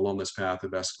continue along this path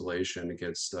of escalation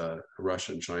against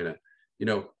Russia and China.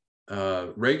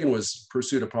 Reagan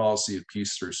pursued a policy of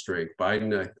peace through strength.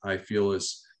 Biden, I feel,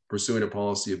 is pursuing a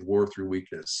policy of war through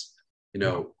weakness.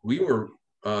 We were,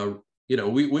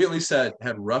 we at least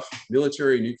had rough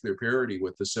military nuclear parity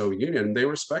with the Soviet Union, and they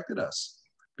respected us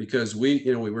because we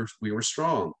were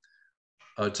strong.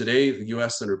 Today, the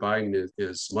U.S. under Biden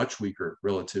is much weaker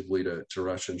relatively to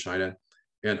Russia and China.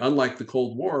 And unlike the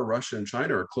Cold War, Russia and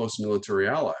China are close military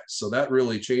allies. So that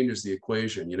really changes the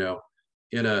equation. In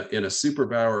a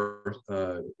superpower,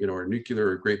 or nuclear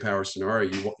or great power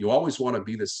scenario, you always want to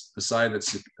be the side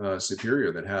that's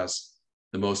superior, that has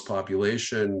the most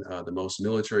population, the most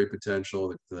military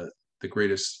potential, the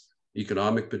greatest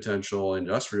economic potential,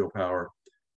 industrial power.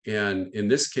 And in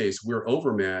this case, we're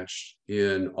overmatched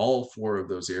in all 4 of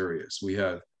those areas. We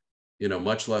have,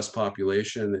 much less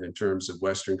population in terms of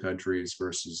Western countries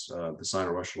versus the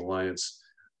Sino-Russian alliance.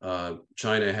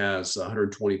 China has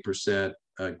 120%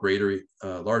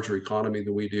 larger economy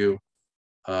than we do.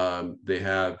 They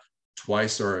have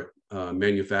twice our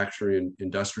manufacturing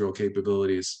industrial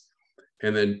capabilities.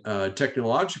 And then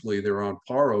technologically, they're on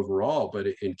par overall, but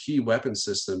in key weapon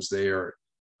systems, they are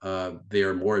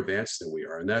more advanced than we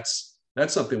are. And that's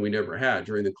something we never had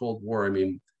during the Cold War. I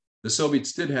mean, the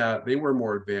Soviets they were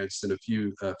more advanced in a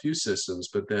few systems,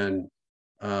 but then,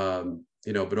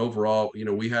 but overall,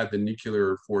 we had the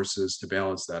nuclear forces to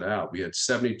balance that out. We had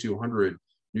 7,200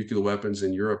 nuclear weapons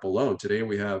in Europe alone. Today,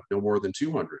 we have no more than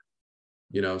 200.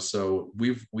 So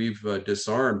we've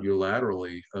disarmed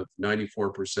unilaterally of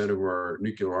 94% of our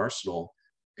nuclear arsenal,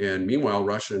 and meanwhile,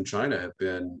 Russia and China have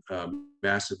been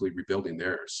massively rebuilding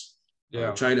theirs.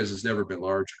 Yeah, China's has never been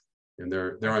larger, and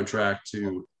they're on track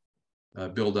to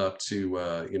build up to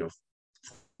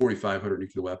 4,500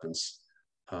 nuclear weapons,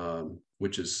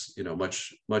 which is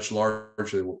much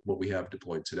larger than what we have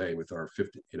deployed today with our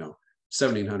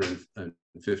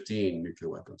 1,715 nuclear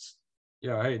weapons.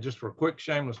 Yeah, hey, just for a quick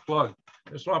shameless plug,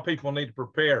 that's why people need to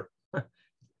prepare.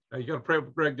 You go to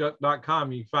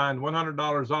prepwithgreg.com, you find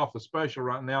 $100 off the special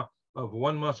right now of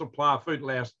 1 month supply of food,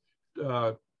 lasts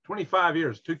 25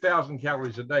 years, 2,000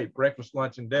 calories a day, breakfast,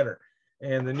 lunch, and dinner.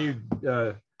 And the new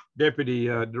deputy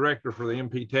director for the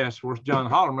MP task force, John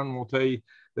Hollerman, will tell you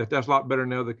that that's a lot better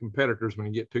than other competitors when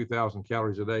you get 2,000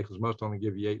 calories a day, because most only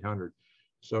give you 800.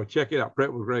 So check it out,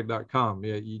 prepwithgreg.com.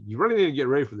 Yeah, you really need to get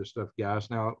ready for this stuff, guys.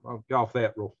 Now, I'll get off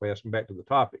that real fast and back to the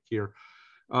topic here.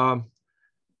 We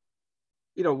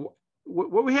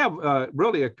have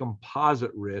really a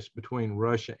composite risk between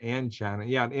Russia and China.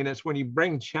 Yeah, and it's when you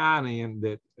bring China in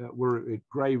that we're at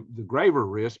the graver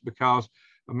risk, because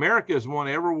America has won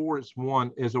every war it's won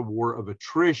is a war of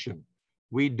attrition.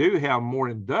 We do have more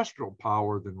industrial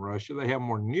power than Russia. They have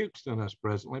more nukes than us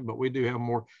presently, but we do have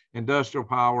more industrial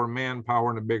power,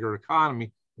 manpower, and a bigger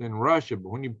economy than Russia. But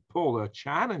when you pull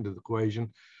China into the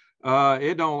equation,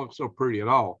 it don't look so pretty at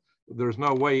all. There's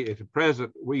no way at the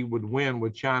present we would win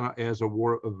with China as a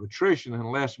war of attrition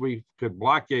unless we could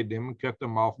blockade them and cut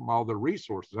them off from all their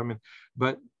resources. I mean,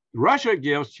 but Russia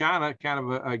gives China kind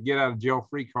of a get out of jail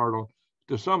free card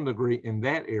to some degree in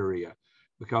that area,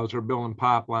 because they're building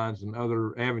pipelines and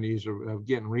other avenues of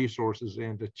getting resources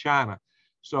into China.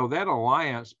 So that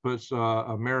alliance puts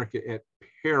America at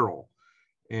peril.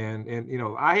 And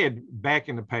I had back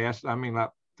in the past, I mean, like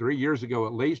 3 years ago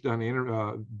at least, done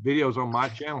videos on my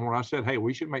channel where I said, hey,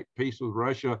 we should make peace with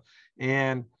Russia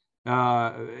and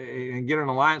get an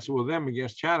alliance with them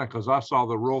against China, because I saw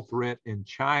the real threat in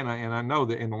China. And I know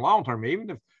that in the long term,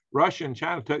 even if Russia and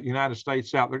China took the United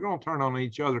States out, they're going to turn on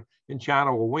each other and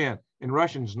China will win. And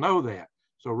Russians know that.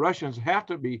 So Russians have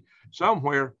to be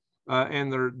somewhere in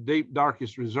their deep,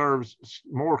 darkest reserves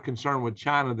more concerned with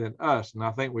China than us. And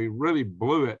I think we really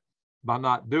blew it by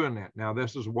not doing that. Now,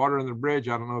 this is water in the bridge.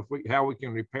 I don't know how we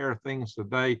can repair things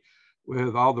today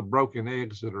with all the broken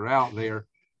eggs that are out there.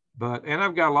 And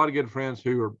I've got a lot of good friends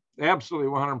who are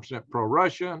absolutely 100%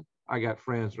 pro-Russian. I got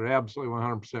friends who are absolutely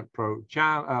 100%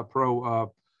 pro-China,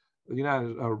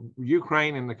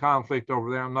 Ukraine and the conflict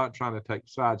over there. I'm not trying to take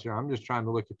sides here. I'm just trying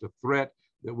to look at the threat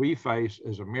that we face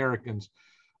as Americans.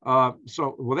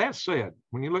 So with that said,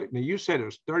 when you look, now you said it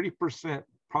was 30%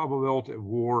 probability of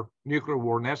war, nuclear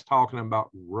war, and that's talking about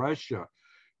Russia.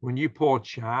 When you pull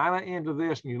China into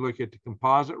this and you look at the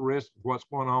composite risk of what's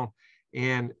going on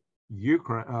and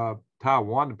Ukraine,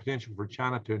 Taiwan, the potential for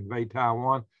China to invade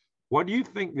Taiwan. What do you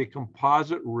think the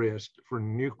composite risk for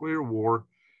nuclear war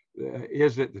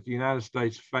is it that the United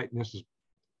States face? This is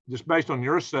just based on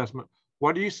your assessment.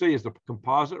 What do you see as the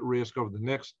composite risk over the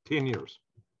next 10 years?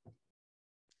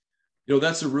 You know,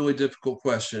 that's a really difficult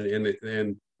question.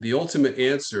 And the ultimate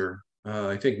answer,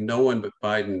 I think no one but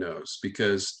Biden knows,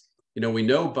 because, you know, we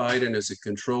know Biden is a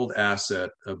controlled asset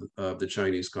of the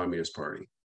Chinese Communist Party.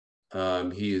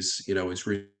 He's, you know, he's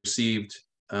received,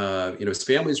 you know, his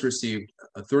family's received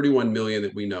 31 million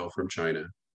that we know from China.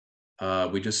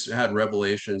 We just had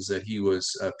revelations that he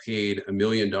was paid $1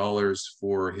 million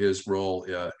for his role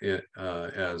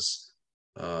as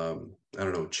I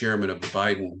don't know, chairman of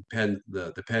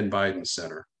the Penn Biden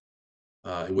Center,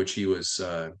 in which he was.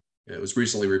 It was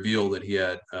recently revealed that he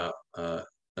had a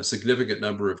significant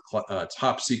number of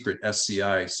top secret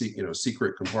SCI, you know,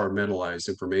 secret compartmentalized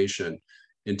information,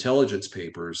 intelligence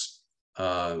papers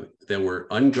that were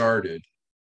unguarded,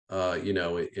 you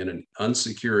know, in an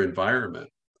unsecure environment.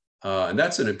 And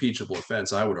that's an impeachable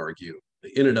offense, I would argue,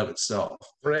 in and of itself.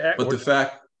 But the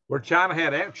fact where China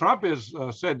had, Trump has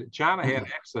said that China had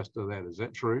access to that. Is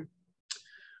that true?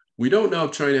 We don't know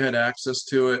if China had access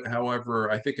to it.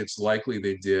 However, I think it's likely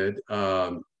they did.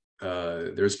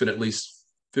 There's been at least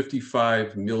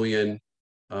 55 million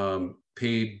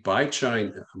paid by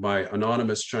China, by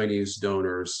anonymous Chinese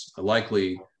donors,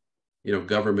 likely, you know,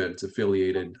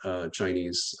 government-affiliated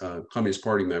Chinese Communist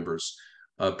Party members,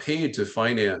 paid to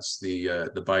finance the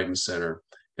Biden Center.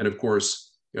 And of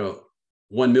course, you know,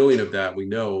 1 million of that we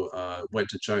know went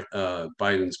to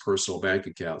Biden's personal bank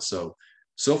account. So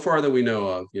far that we know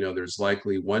of, you know, there's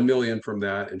likely 1 million from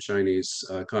that in Chinese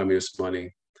communist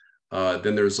money.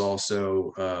 Then there's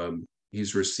also,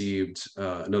 he's received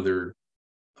another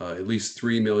at least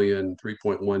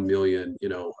 3.1 million, you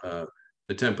know,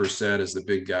 the 10% is the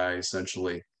big guy,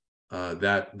 essentially,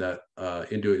 that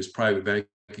into his private bank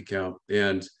account.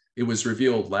 And it was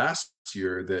revealed last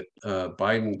year that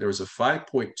Biden, there was a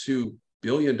 $5.2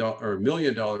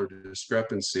 million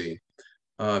discrepancy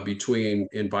between,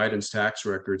 in Biden's tax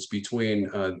records, between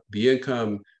the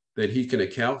income that he can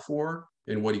account for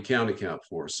and what he can't account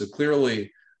for. So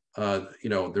clearly, you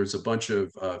know, there's a bunch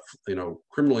of, you know,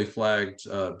 criminally flagged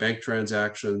bank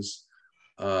transactions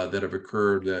that have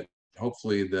occurred that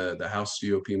hopefully the House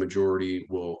GOP majority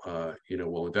will, you know,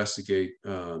 will investigate.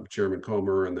 Chairman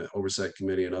Comer and the Oversight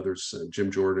Committee and others, Jim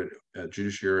Jordan at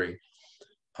Judiciary.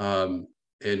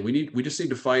 And we just need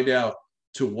to find out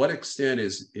to what extent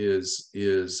is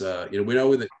you know, we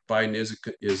know that Biden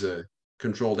is a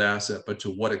controlled asset, but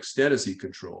to what extent is he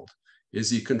controlled? Is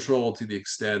he controlled to the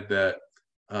extent that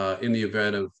in the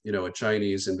event of, you know, a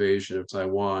Chinese invasion of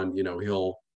Taiwan, you know,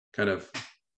 he'll kind of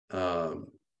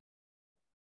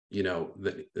you know,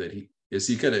 that he is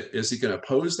he gonna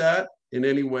oppose that in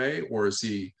any way, or is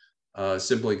he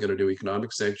simply going to do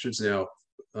economic sanctions? Now,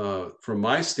 from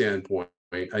my standpoint,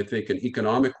 I think an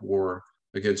economic war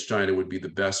against China would be the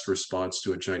best response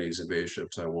to a Chinese invasion of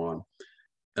Taiwan.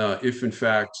 If in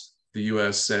fact the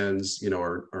U.S. sends, you know,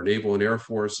 our naval and air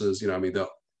forces, you know, I mean,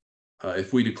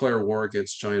 if we declare war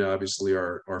against China, obviously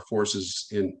our forces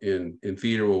in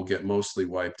theater will get mostly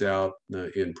wiped out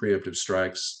in preemptive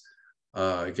strikes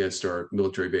against our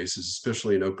military bases,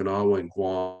 especially in Okinawa and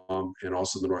Guam, and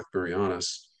also the North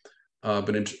Marianas.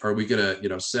 But are we going to, you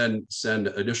know, send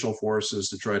additional forces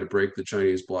to try to break the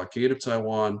Chinese blockade of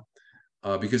Taiwan?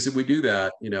 Because if we do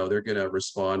that, you know, they're going to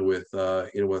respond with,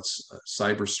 you know, what's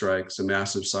cyber strikes, a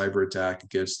massive cyber attack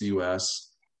against the U.S.,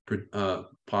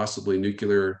 possibly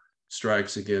nuclear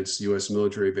strikes against U.S.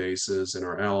 military bases and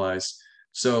our allies.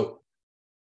 So,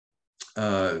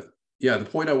 yeah, the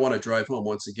point I want to drive home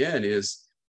once again is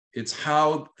it's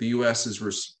how the U.S.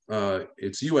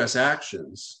 its U.S.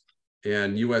 actions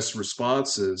and U.S.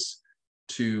 responses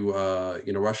to,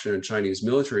 you know, Russian and Chinese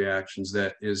military actions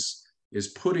that is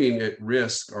putting at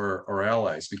risk our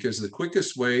allies, because the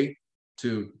quickest way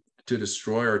to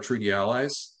destroy our treaty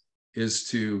allies is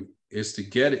to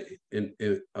get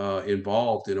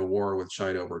involved in a war with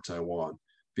China over Taiwan,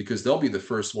 because they'll be the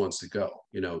first ones to go.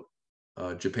 You know,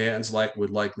 Japan's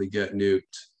would likely get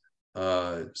nuked,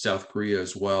 South Korea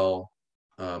as well,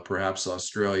 perhaps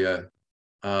Australia,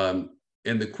 and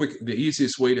the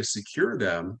easiest way to secure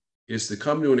them is to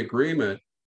come to an agreement.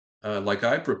 Like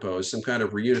I proposed, some kind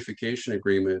of reunification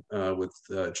agreement with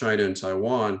China and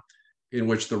Taiwan, in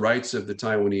which the rights of the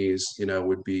Taiwanese, you know,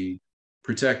 would be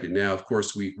protected. Now, of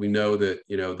course, we know that,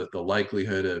 you know, that the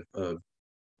likelihood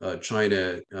of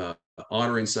China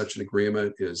honoring such an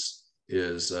agreement is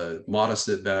modest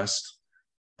at best.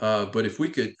 But if we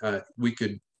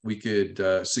could we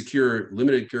could secure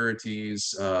limited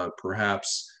guarantees,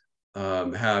 perhaps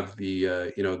have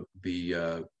the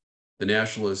the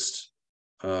nationalist,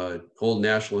 old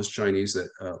nationalist Chinese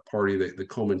party, the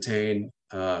Kuomintang,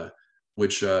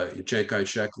 which Chiang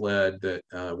Kai-shek led, that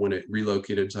when it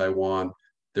relocated Taiwan,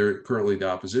 they're currently the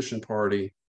opposition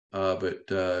party. But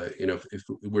if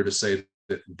we were to say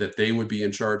that they would be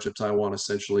in charge of Taiwan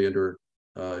essentially under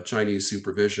Chinese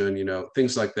supervision,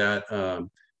 things like that,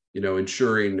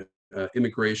 ensuring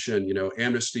immigration,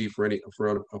 amnesty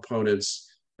for opponents,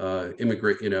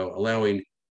 allowing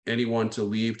anyone to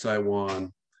leave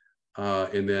Taiwan,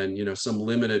 and then some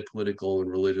limited political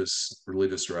and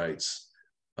religious rights.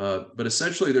 But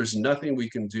essentially, there's nothing we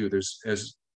can do.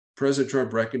 As President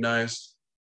Trump recognized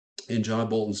in John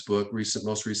Bolton's book,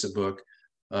 most recent book,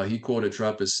 he quoted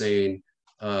Trump as saying,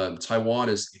 Taiwan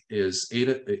is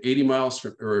 80 miles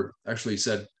from, or actually he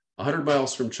said 100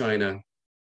 miles from China,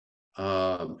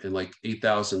 and like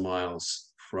 8,000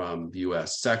 miles from the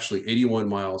US. It's actually 81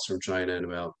 miles from China and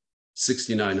about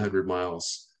 6,900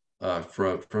 miles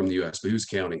from the US, but he was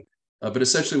counting. But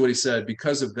essentially what he said,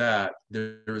 because of that,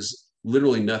 there's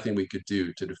literally nothing we could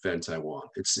do to defend Taiwan.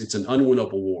 It's an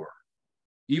unwinnable war,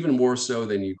 even more so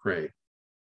than Ukraine.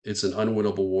 It's an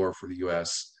unwinnable war for the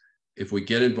US. If we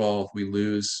get involved, we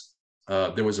lose.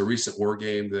 There was a recent war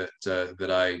game that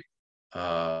I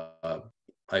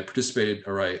participated,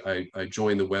 or I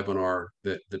joined the webinar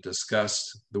that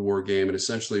discussed the war game, and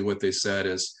essentially what they said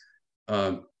is,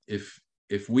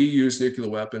 if we use nuclear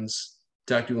weapons,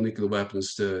 tactical nuclear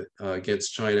weapons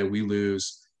against China, we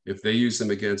lose. If they use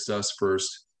them against us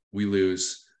first, we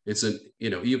lose. It's in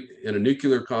a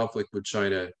nuclear conflict with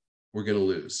China, we're going to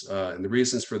lose. And the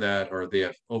reasons for that are they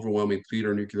have overwhelming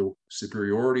theater nuclear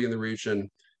superiority in the region.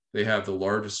 They have the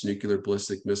largest nuclear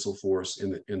ballistic missile force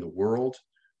in the world,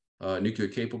 nuclear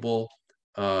capable.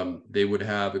 They would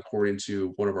have, according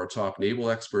to one of our top naval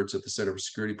experts at the Center for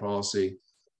Security Policy,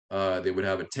 they would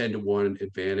have a 10-to-1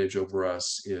 advantage over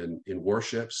us in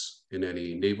warships in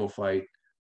any naval fight.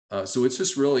 So it's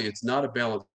just really, it's not a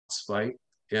balanced fight.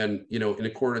 And, in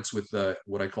accordance with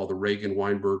what I call the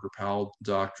Reagan-Weinberger-Powell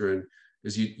doctrine,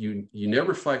 is you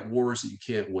never fight wars that you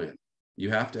can't win.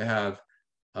 You have to have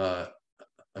a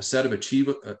set of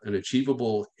an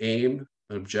achievable aim,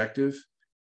 an objective.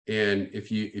 And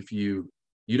if you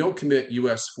don't commit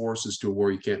U.S. forces to a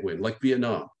war you can't win, like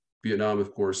Vietnam,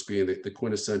 of course, being the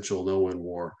quintessential no-win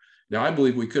war. Now, I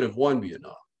believe we could have won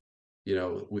Vietnam.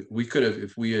 We could have,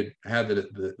 if we had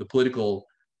the political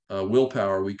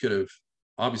willpower, we could have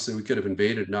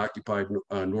invaded and occupied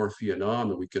North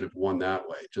Vietnam, and we could have won that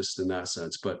way, just in that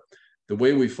sense. But the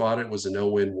way we fought it was a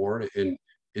no-win war, and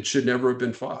it should never have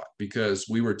been fought because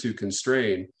we were too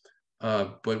constrained.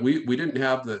 But we didn't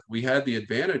have we had the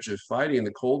advantage of fighting in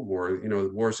the Cold War, the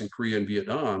wars in Korea and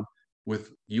Vietnam,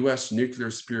 with U.S. nuclear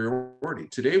superiority.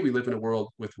 Today, we live in a world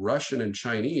with Russian and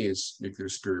Chinese nuclear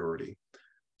superiority.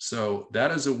 So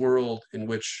that is a world in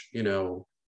which, we're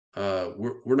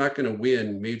not going to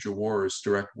win major wars,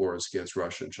 direct wars against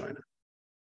Russia and China.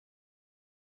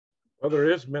 Well, there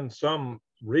has been some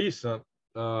recent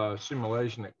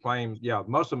simulation that claims,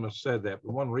 most of them have said that,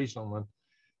 but one recent one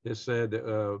has said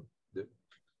that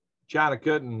China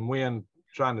couldn't win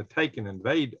trying to take and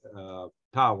invade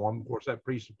Taiwan. Of course, that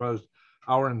presupposed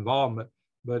our involvement,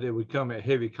 but it would come at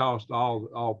heavy cost to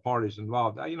all parties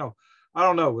involved. I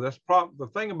don't know. That's the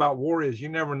thing about war is you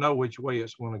never know which way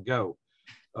it's going to go.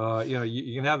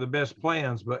 You can have the best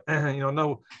plans, but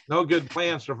no good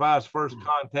plan survives first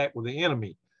contact with the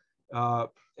enemy,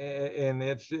 and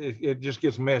it just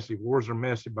gets messy. Wars are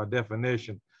messy by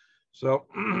definition, so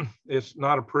it's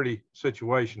not a pretty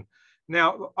situation.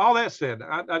 Now, all that said,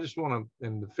 I just want to,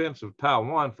 in defense of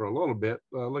Taiwan for a little bit,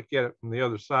 look at it from the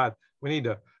other side. We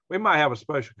might have a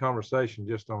special conversation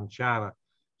just on China,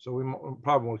 so we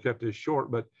probably want to cut this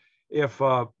short. But if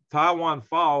Taiwan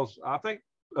falls, I think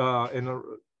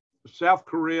South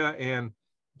Korea and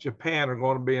Japan are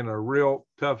going to be in a real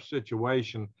tough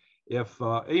situation.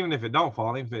 Even if it don't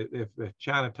fall, if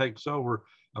China takes over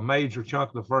a major chunk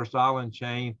of the first island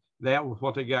chain, that with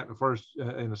what they got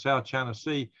in the South China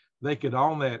Sea, they could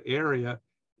own that area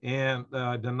and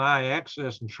deny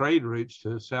access and trade routes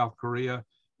to South Korea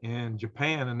and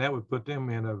Japan, and that would put them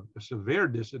in a severe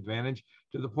disadvantage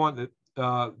to the point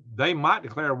that they might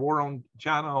declare war on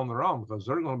China on their own because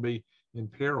they're going to be in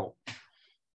peril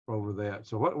over that.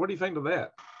 So what do you think of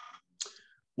that?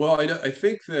 Well, I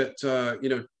think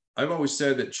that, I've always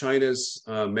said that China's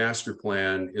master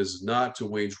plan is not to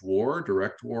wage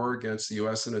direct war against the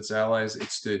U.S. and its allies.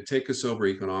 It's to take us over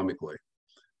economically.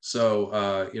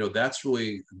 So, that's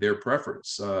really their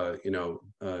preference.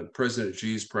 President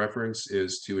Xi's preference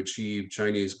is to achieve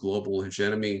Chinese global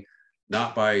hegemony,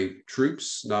 not by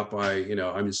troops, not by,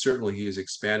 certainly he is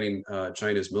expanding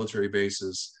China's military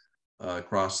bases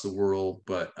across the world,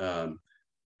 but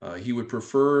he would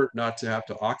prefer not to have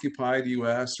to occupy the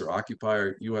U.S. or occupy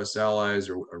our U.S. allies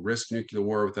or risk nuclear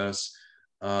war with us.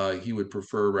 He would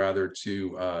prefer rather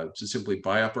to simply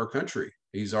buy up our country.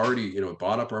 He's already,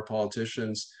 bought up our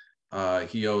politicians.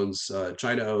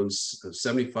 China owns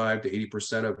 75 to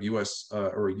 80% of U.S.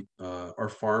 Our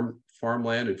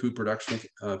farmland and food production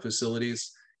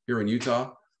facilities here in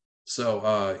Utah.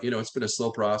 So, it's been a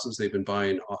slow process. They've been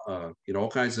buying,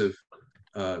 all kinds of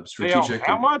strategic.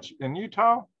 How much in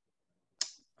Utah?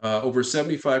 Over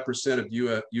 75% of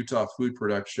Utah food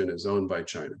production is owned by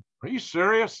China. Are you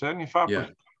serious? 75%? Yeah.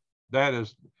 That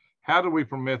is, how do we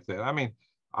permit that? I mean,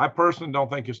 I personally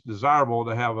don't think it's desirable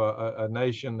to have a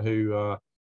nation who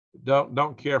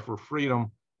don't care for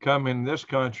freedom come in this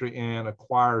country and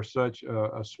acquire such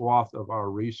a swath of our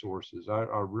resources. I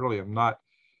really am not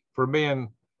for being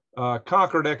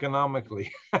conquered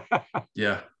economically.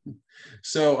 Yeah.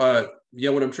 So,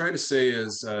 what I'm trying to say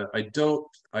is I don't,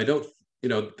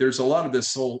 there's a lot of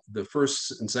the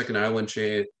first and second island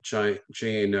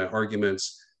chain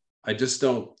arguments. I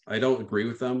don't agree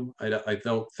with them. I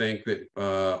don't think that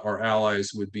our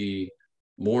allies would be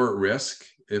more at risk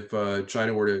if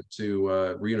China were to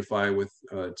reunify with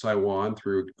Taiwan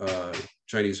through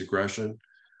Chinese aggression.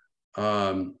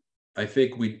 I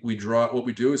think we draw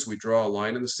a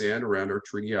line in the sand around our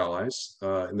treaty allies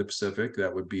in the Pacific.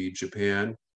 That would be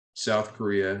Japan, South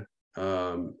Korea,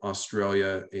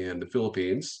 Australia, and the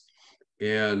Philippines.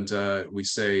 And we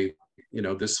say,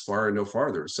 this far and no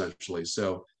farther, essentially.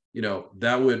 So,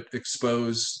 that would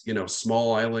expose,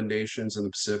 small island nations in the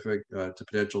Pacific to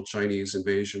potential Chinese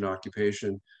invasion,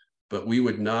 occupation. But we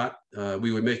would not,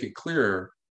 we would make it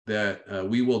clear that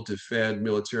we will defend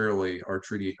militarily our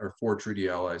four treaty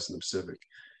allies in the Pacific.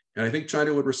 And I think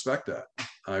China would respect that.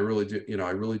 I really do. I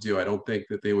really do. I don't think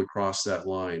that they would cross that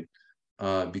line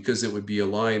because it would be a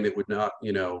line that would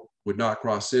not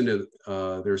cross into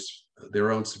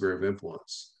their own sphere of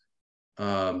influence.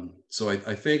 So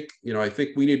I think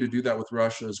we need to do that with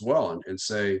Russia as well and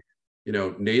say,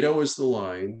 NATO is the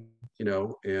line,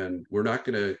 and we're not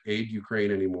going to aid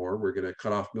Ukraine anymore. We're going to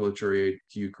cut off military aid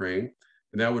to Ukraine.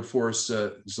 And that would force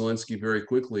Zelensky very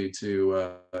quickly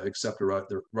to accept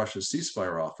Russia's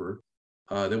ceasefire offer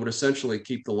that would essentially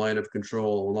keep the line of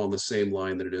control along the same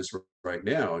line that it is right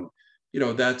now. And,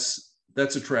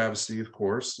 that's a travesty, of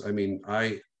course. I mean,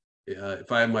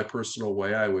 if I had my personal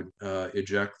way, I would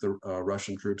eject the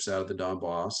Russian troops out of the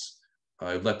Donbass.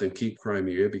 I'd let them keep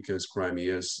Crimea because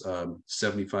Crimea is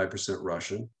 75%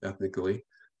 Russian ethnically.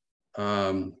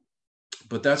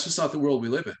 But that's just not the world we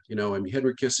live in. I mean,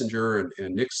 Henry Kissinger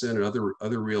and Nixon and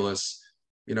other realists,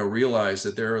 realize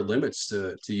that there are limits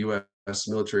to U.S.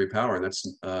 military power, and that's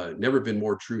never been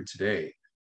more true today.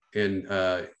 And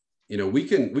we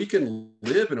can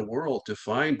live in a world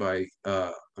defined by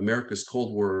America's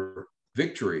Cold War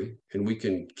victory, and we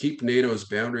can keep NATO's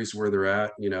boundaries where they're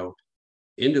at,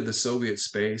 into the Soviet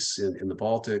space in the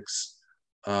Baltics,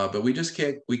 but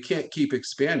we can't keep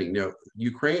expanding.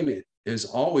 Ukraine has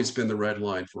always been the red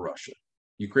line for Russia.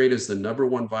 Ukraine is the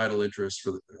 #1 vital interest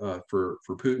for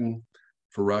Putin,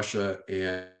 for Russia,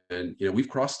 and we've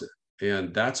crossed it,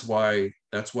 and that's why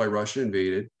Russia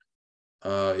invaded.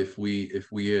 If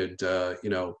we had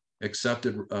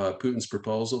accepted Putin's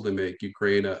proposal to make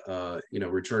Ukraine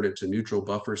return it to neutral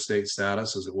buffer state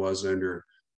status as it was under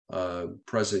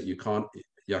President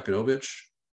Yanukovych,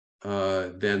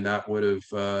 then that would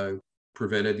have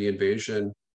prevented the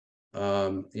invasion.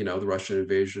 The Russian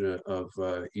invasion of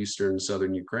eastern and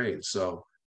southern Ukraine. So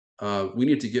we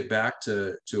need to get back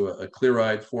to a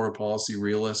clear-eyed foreign policy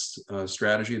realist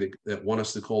strategy that won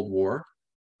us the Cold War,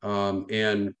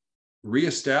 and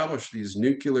reestablish these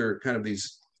nuclear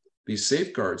these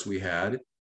safeguards we had,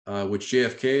 which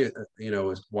JFK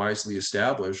has wisely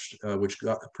established, which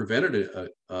prevented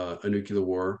a nuclear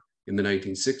war in the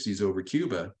 1960s over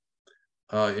Cuba,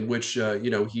 in which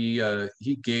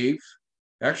he gave.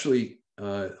 Actually,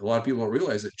 a lot of people don't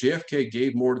realize that JFK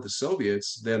gave more to the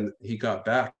Soviets than he got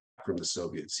back from the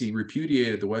Soviets. He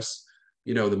repudiated the West,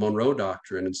 the Monroe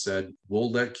Doctrine, and said,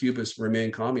 we'll let Cuba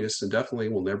remain communists indefinitely.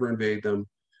 We'll never invade them.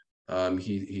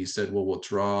 He said, well, we'll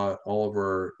draw all of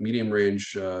our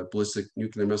medium-range ballistic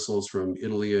nuclear missiles from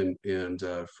Italy and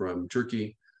from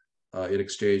Turkey in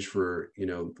exchange for,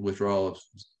 the withdrawal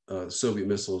of Soviet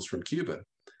missiles from Cuba.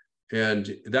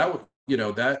 And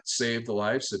that saved the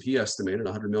lives of, he estimated,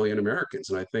 100 million Americans.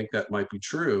 And I think that might be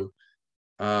true.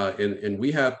 And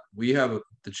we have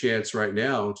the chance right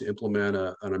now to implement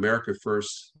an America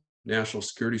First national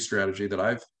security strategy that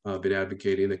I've been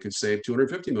advocating that could save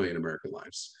 250 million American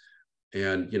lives,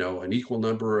 and an equal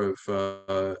number of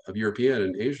European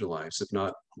and Asian lives, if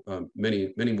not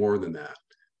many more than that.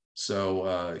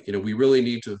 So we really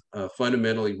need to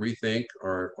fundamentally rethink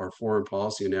our foreign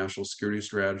policy and national security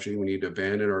strategy. We need to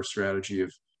abandon our strategy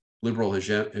of liberal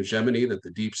hegemony that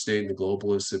the deep state and the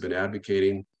globalists have been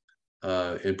advocating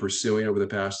and pursuing over the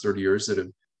past 30 years, that have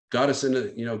got us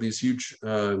into these huge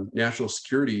national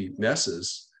security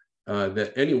messes,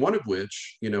 that any one of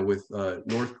which with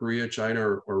North Korea, China,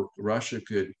 or Russia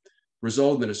could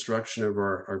result in the destruction of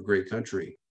our great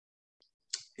country.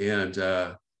 And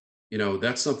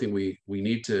that's something we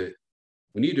need to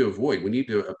avoid. We need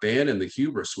to abandon the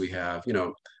hubris we have.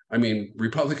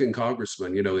 Republican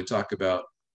congressmen, they talk about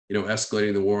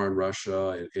escalating the war on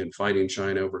Russia and fighting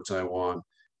China over Taiwan,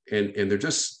 and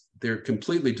they're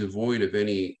completely devoid of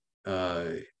any.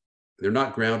 They're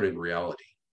not grounded in reality,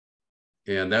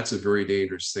 and that's a very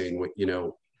dangerous thing. When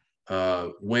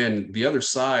the other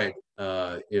side,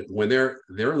 when their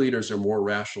leaders are more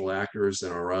rational actors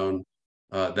than our own,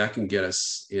 that can get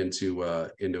us into a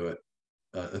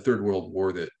third world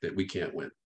war that we can't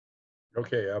win.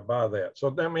 Okay, I buy that. So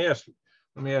let me ask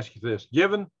you this: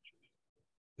 given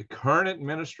the current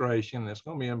administration that's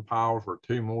going to be in power for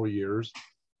 2 more years,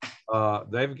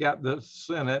 they've got the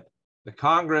Senate. The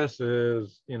Congress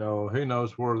is, who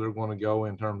knows where they're going to go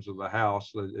in terms of the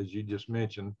House, as you just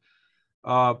mentioned.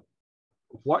 This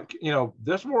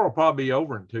war will probably be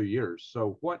over in 2 years.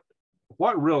 So what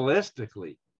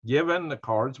realistically, given the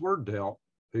cards were dealt,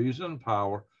 who's in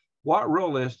power, what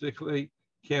realistically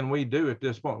can we do at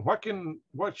this point?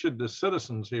 What should the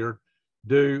citizens here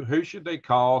do? Who should they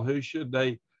call? Who should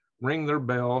they ring their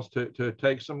bells to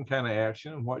take some kind of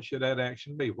action? And what should that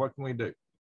action be? What can we do?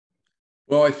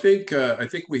 Well, I think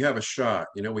we have a shot.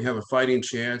 We have a fighting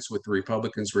chance with the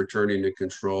Republicans returning to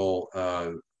control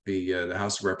the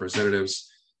House of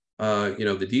Representatives.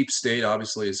 The deep state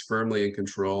obviously is firmly in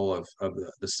control of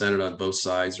the Senate on both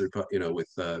sides. With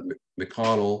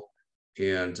McConnell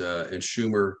and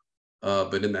Schumer,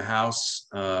 but in the House,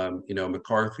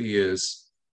 McCarthy is,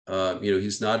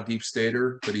 he's not a deep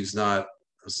stater, but he's not,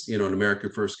 an America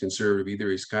First conservative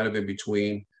either. He's kind of in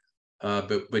between.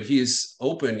 But he's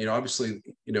open, obviously,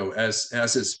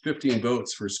 as his 15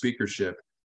 votes for speakership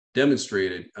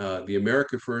demonstrated, the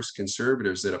America First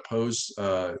conservatives that oppose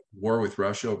war with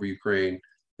Russia over Ukraine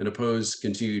and oppose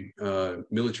continued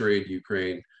military aid to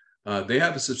Ukraine, they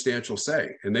have a substantial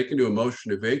say, and they can do a motion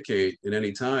to vacate at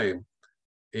any time.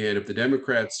 And if the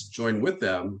Democrats join with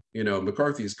them,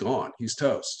 McCarthy's gone. He's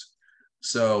toast.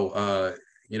 So,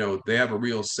 they have a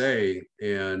real say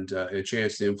and a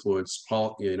chance to influence,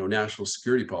 national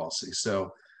security policy.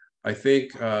 So I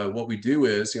think what we do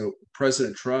is,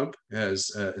 President Trump has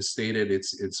stated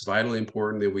it's vitally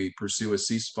important that we pursue a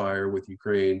ceasefire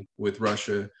with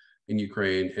Russia in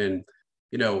Ukraine. And,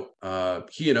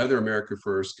 he and other America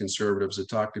First conservatives have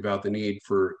talked about the need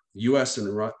for the U.S.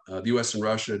 and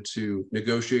Russia to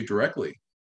negotiate directly,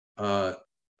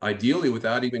 ideally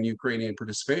without even Ukrainian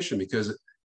participation, because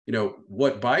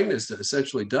what Biden has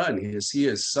essentially done is he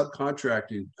has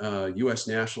subcontracted U.S.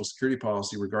 national security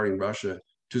policy regarding Russia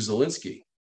to Zelensky,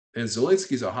 and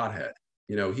Zelensky's a hothead.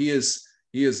 He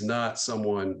is not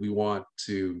someone we want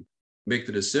to make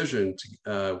the decision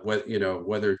to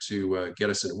whether to get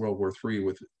us into World War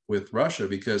III with Russia,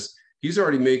 because he's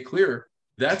already made clear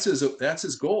that's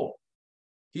his goal.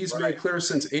 He's made clear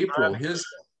since April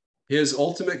his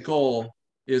ultimate goal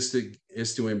is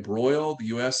to embroil the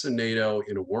U.S. and NATO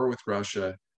in a war with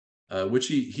Russia, which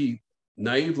he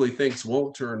naively thinks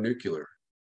won't turn nuclear,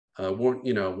 won't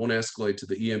escalate to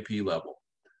the EMP level,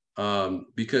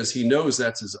 because he knows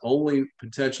that's his only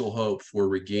potential hope for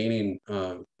regaining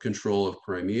control of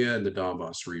Crimea and the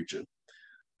Donbass region.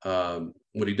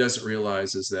 What he doesn't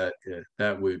realize is that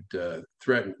that would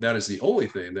threaten. That is the only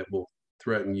thing that will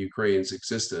threaten Ukraine's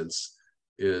existence,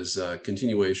 is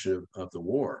continuation of the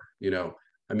war.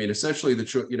 Essentially,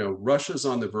 Russia's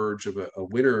on the verge of a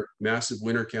massive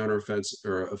winter counteroffensive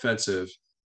or offensive,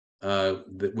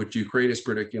 which Ukraine is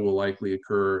predicting will likely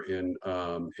occur in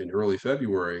early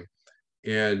February.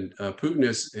 And Putin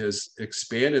has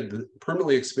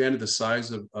permanently expanded the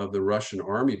size of the Russian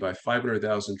army by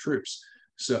 500,000 troops,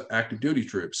 so active duty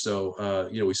troops. So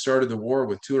we started the war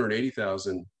with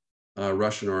 280,000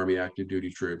 Russian army active duty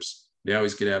troops. Now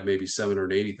he's going to have maybe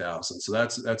 780,000. So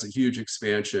that's a huge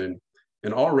expansion.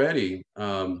 And already,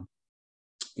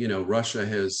 Russia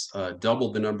has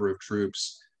doubled the number of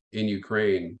troops in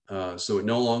Ukraine. So it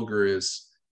no longer is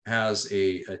has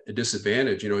a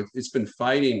disadvantage. You know, it's been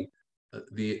fighting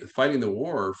the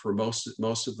war for most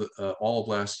of the all of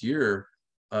last year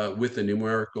with a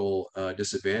numerical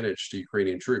disadvantage to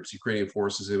Ukrainian troops. Ukrainian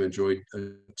forces have enjoyed a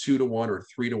 2-to-1 or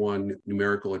 3-to-1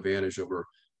 numerical advantage over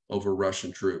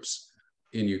Russian troops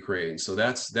in Ukraine. So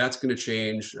that's going to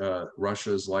change.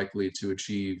 Russia is likely to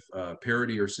achieve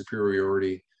parity or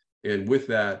superiority. And with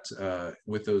that,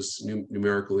 with those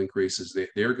numerical increases,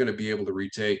 they're going to be able to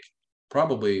retake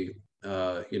probably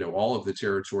all of the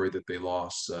territory that they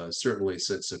lost, certainly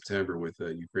since September with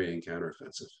the Ukrainian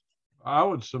counteroffensive. I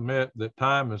would submit that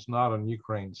time is not on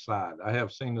Ukraine's side. I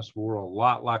have seen this war a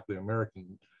lot like the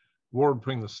American war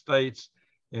between the states,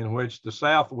 in which the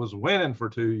South was winning for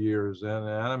 2 years, and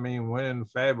I mean winning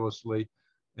fabulously,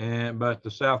 but the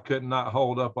South could not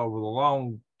hold up over the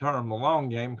long term, the long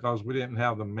game, because we didn't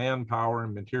have the manpower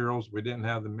and materials, we didn't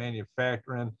have the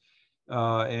manufacturing,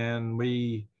 and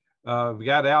we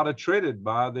got out-treated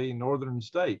by the northern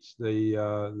states. They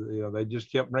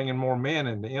just kept bringing more men,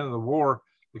 and at the end of the war,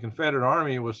 the Confederate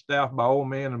Army was staffed by old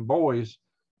men and boys,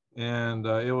 and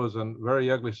it was a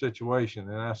very ugly situation.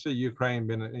 And I see Ukraine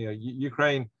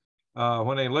Ukraine,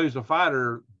 when they lose a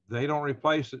fighter, they don't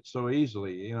replace it so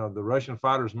easily. You know, the Russian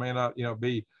fighters may not,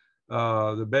 be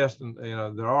the best,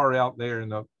 there are out there in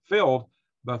the field,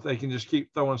 but they can just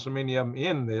keep throwing so many of them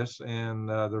in this, and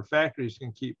their factories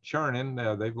can keep churning.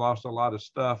 They've lost a lot of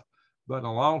stuff, but in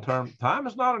the long term, time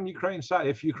is not on Ukraine's side.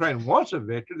 If Ukraine wants a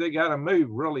victory, they got to move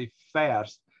really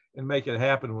fast and make it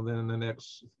happen within the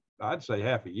next, I'd say,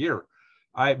 half a year.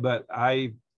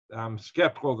 I'm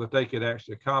skeptical that they could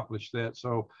actually accomplish that.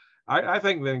 So I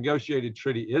think the negotiated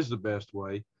treaty is the best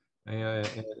way, and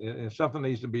something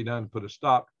needs to be done to put a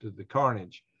stop to the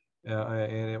carnage.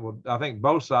 And it will, I think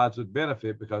both sides would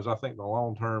benefit, because I think the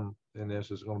long term in this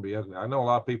is going to be ugly. I know a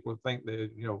lot of people think that,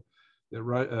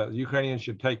 that Ukrainians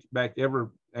should take back every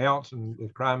ounce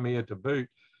and Crimea to boot,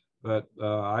 but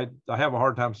I have a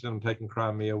hard time seeing them taking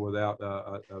Crimea without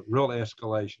a real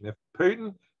escalation. If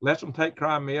Putin lets them take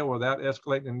Crimea without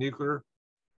escalating nuclear,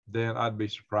 then I'd be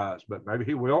surprised. But maybe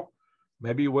he will.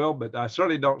 Maybe he will, but I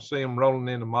certainly don't see him rolling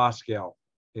into Moscow.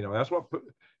 That's what,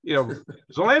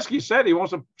 Zelensky said he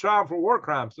wants a trial for war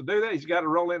crimes. To do that, he's got to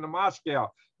roll into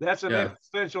Moscow. That's an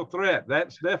existential threat.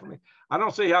 That's definitely, I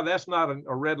don't see how that's not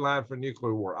a red line for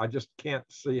nuclear war. I just can't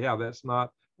see how that's not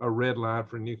a red line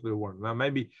for nuclear war. Now,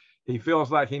 maybe he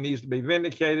feels like he needs to be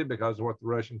vindicated because of what the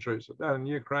Russian troops have done in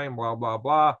Ukraine, blah, blah,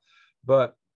 blah.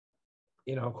 But,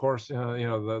 of course,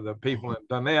 the people in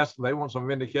Donetsk, they want some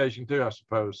vindication too, I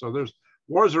suppose. So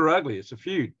wars are ugly. It's a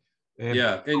feud.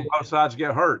 And both sides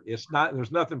get hurt.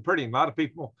 There's nothing pretty. A lot of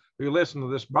people who listen to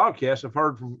this broadcast have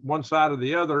heard from one side or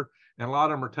the other, and a lot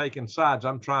of them are taking sides.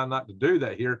 I'm trying not to do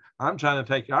that here. I'm trying to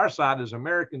take our side as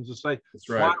Americans and say,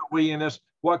 why are we in this?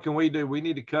 What can we do? We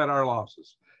need to cut our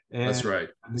losses. And that's right.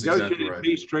 That's negotiated exactly right.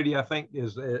 Peace treaty, I think,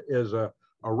 is a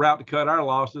route to cut our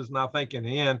losses. And I think in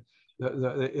the end,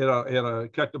 it'll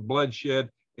cut the bloodshed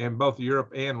in both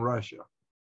Europe and Russia.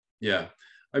 Yeah.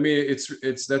 I mean,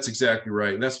 that's exactly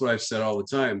right. And that's what I've said all the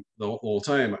time, the whole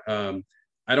time.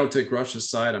 I don't take Russia's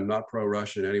side. I'm not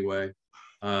pro-Russian anyway.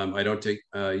 I don't take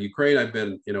Ukraine. I've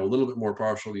been, a little bit more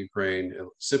partial to Ukraine,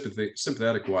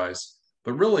 sympathetic wise,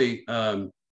 but really,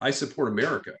 I support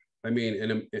America. I mean,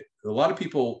 and a lot of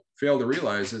people fail to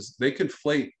realize is they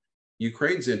conflate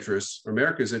Ukraine's interests, or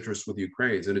America's interests, with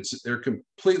Ukraine's, and they're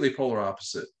completely polar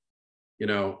opposite.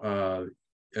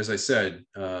 As I said,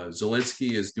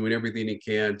 Zelensky is doing everything he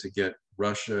can to get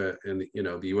Russia and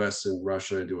the U.S. and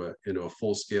Russia into a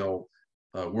full-scale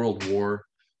world war,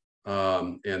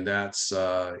 and that's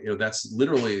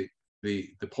literally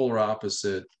the polar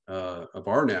opposite of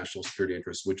our national security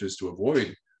interests, which is to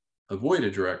avoid a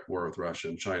direct war with Russia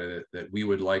and China that we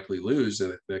would likely lose,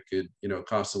 and that could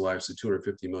cost the lives of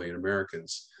 250 million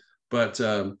Americans. But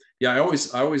I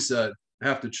always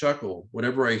have to chuckle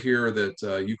whenever I hear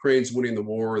that Ukraine's winning the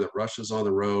war, that Russia's on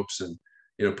the ropes, and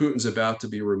Putin's about to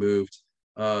be removed.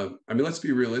 I mean, let's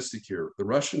be realistic here. The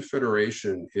Russian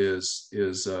Federation is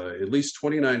at least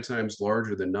 29 times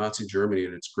larger than Nazi Germany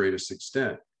at its greatest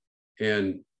extent,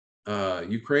 and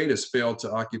Ukraine has failed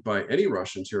to occupy any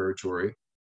Russian territory,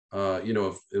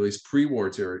 of at least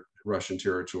pre-war Russian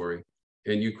territory,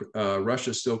 and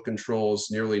Russia still controls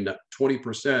nearly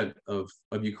 20% of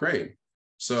Ukraine.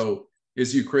 So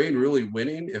is Ukraine really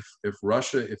winning if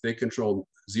they control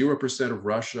 0% of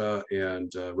Russia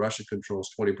and Russia controls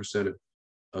 20%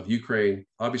 of Ukraine?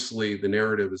 Obviously, the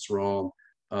narrative is wrong.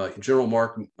 General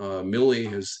Mark Milley,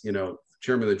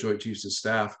 chairman of the Joint Chiefs of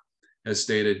Staff, has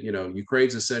stated,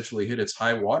 Ukraine's essentially hit its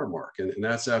high watermark, and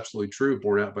that's absolutely true,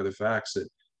 borne out by the facts that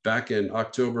back in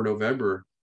October, November,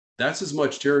 that's as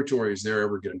much territory as they're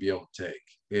ever going to be able to take.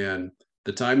 And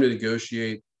the time to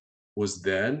negotiate was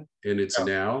then, and it's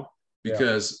now,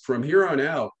 because from here on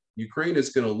out, Ukraine is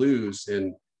going to lose,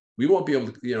 and we won't be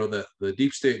able to, you know, the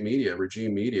deep state media,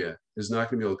 regime media, is not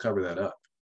going to be able to cover that up.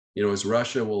 You know, as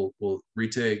Russia will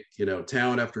retake, you know,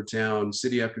 town after town,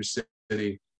 city after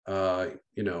city,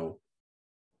 you know,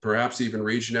 perhaps even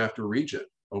region after region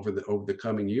over the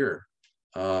coming year,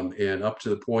 and up to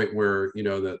the point where, you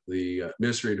know, that the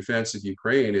Ministry of Defense of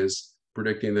Ukraine is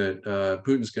predicting that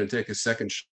Putin's going to take a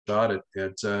second shot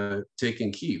at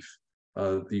taking Kyiv,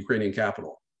 the Ukrainian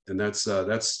capital. And that's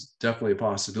definitely a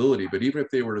possibility. But even if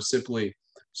they were to simply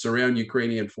surround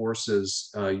Ukrainian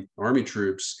forces, army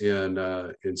troops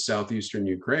in southeastern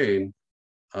Ukraine,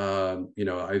 you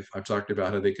know, I've talked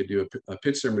about how they could do a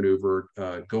pincer maneuver,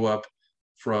 go up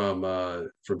from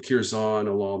Kherson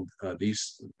along the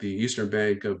eastern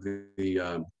bank of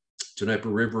the Dnieper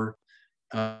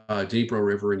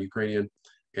River in Ukrainian,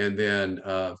 and then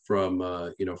from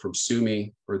you know, from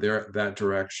Sumy or that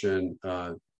direction,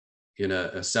 in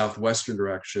a southwestern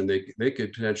direction, they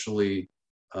could potentially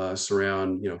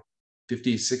surround, you know,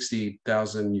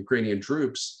 50,000-60,000 Ukrainian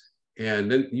troops,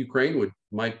 and then Ukraine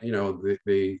might you know,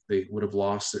 they would have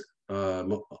lost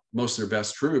most of their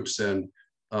best troops, and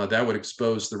that would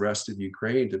expose the rest of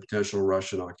Ukraine to potential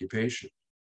Russian occupation.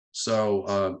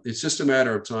 So it's just a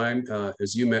matter of time.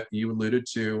 As you alluded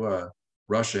to,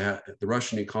 the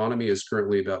Russian economy is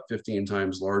currently about 15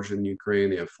 times larger than Ukraine.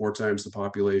 They have 4 times the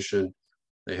population.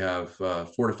 They have 4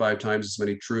 to 5 times as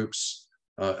many troops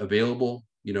available,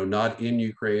 you know, not in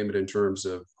Ukraine, but in terms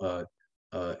of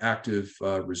active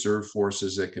reserve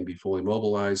forces that can be fully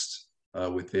mobilized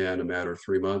within a matter of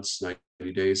 3 months,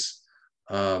 90 days.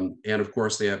 And of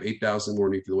course, they have 8,000 more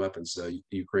nuclear weapons.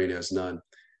 Ukraine has none.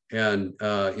 And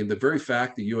in the very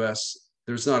fact the US,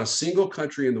 there's not a single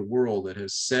country in the world that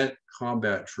has sent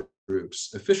combat troops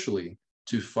officially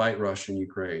to fight Russia in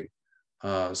Ukraine.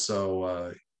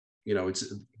 You know, it's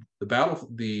the battle,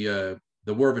 the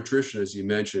war of attrition, as you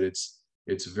mentioned,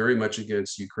 it's very much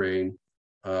against Ukraine.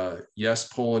 Yes,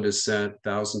 Poland has sent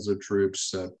thousands of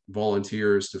troops,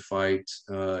 volunteers to fight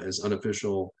as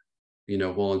unofficial, you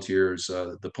know, volunteers.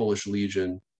 The Polish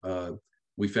Legion,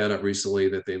 we found out recently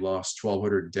that they lost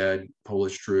 1,200 dead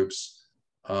Polish troops.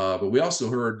 But we also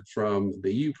heard from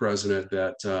the EU president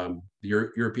that the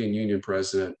European Union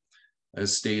president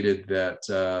has stated that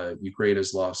Ukraine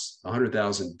has lost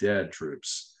 100,000 dead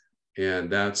troops, and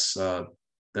that's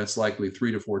likely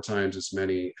 3 to 4 times as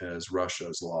many as Russia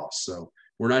has lost. So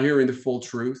we're not hearing the full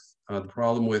truth. The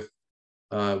problem with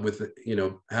you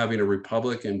know, having a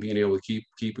republic and being able to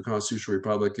keep a constitutional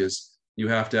republic is you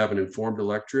have to have an informed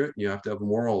electorate, and you have to have a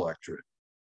moral electorate.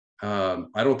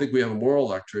 I don't think we have a moral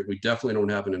electorate. We definitely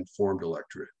don't have an informed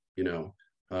electorate. You know,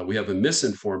 we have a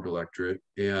misinformed electorate,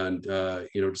 and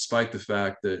you know, despite the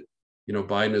fact that, you know,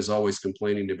 Biden is always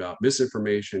complaining about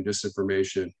misinformation,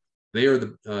 disinformation, they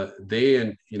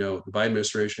and you know, the Biden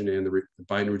administration and the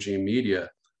Biden regime media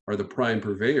are the prime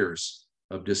purveyors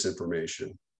of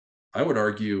disinformation. I would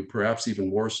argue perhaps even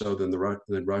more so than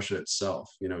Russia itself.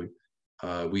 You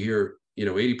know, we hear, you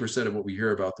know, 80% of what we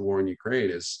hear about the war in Ukraine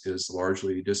is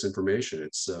largely disinformation.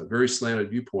 It's a very slanted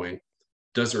viewpoint,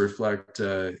 doesn't reflect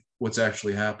what's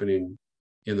actually happening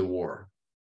in the war.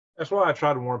 That's why I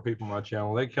try to warn people on my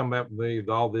channel. They come up with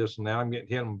all this, and now I'm getting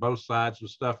hit on both sides of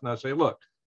stuff. And I say, look,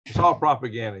 it's all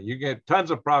propaganda. You get tons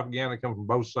of propaganda come from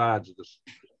both sides of this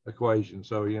equation.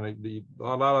 So, you know,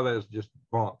 a lot of that is just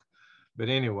bunk. But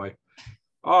anyway,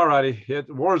 all righty.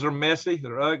 Wars are messy.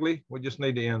 They're ugly. We just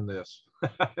need to end this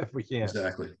if we can.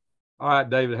 Exactly. All right,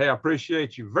 David. Hey, I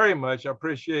appreciate you very much. I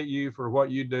appreciate you for what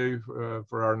you do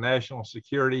for our national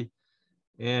security.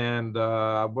 And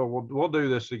we'll do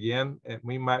this again. And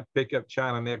we might pick up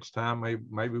China next time.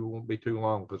 Maybe it won't be too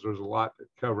long because there's a lot to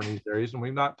cover in these areas, and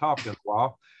we've not talked in a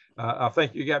while. I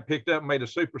think you got picked up and made a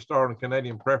superstar on the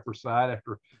Canadian prepper side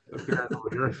after appearing over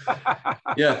here.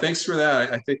 Yeah, thanks for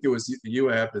that. I think it was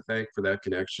you I have to thank for that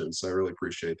connection. So I really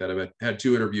appreciate that. I've had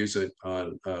 2 interviews with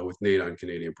Nate on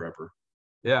Canadian Prepper.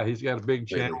 Yeah, he's got a big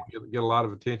channel, get a lot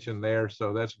of attention there.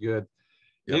 So that's good.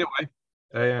 Yep. Anyway,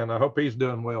 and I hope he's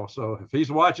doing well. So if he's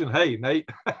watching, hey, Nate.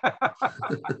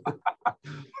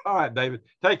 All right, David,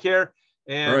 take care.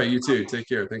 And, all right, you too. Take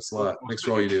care. Thanks a lot. Thanks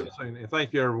for all you do. And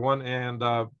thank you, everyone.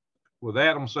 And with that,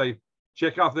 I'm going to say,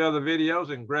 check out the other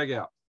videos, and Greg out.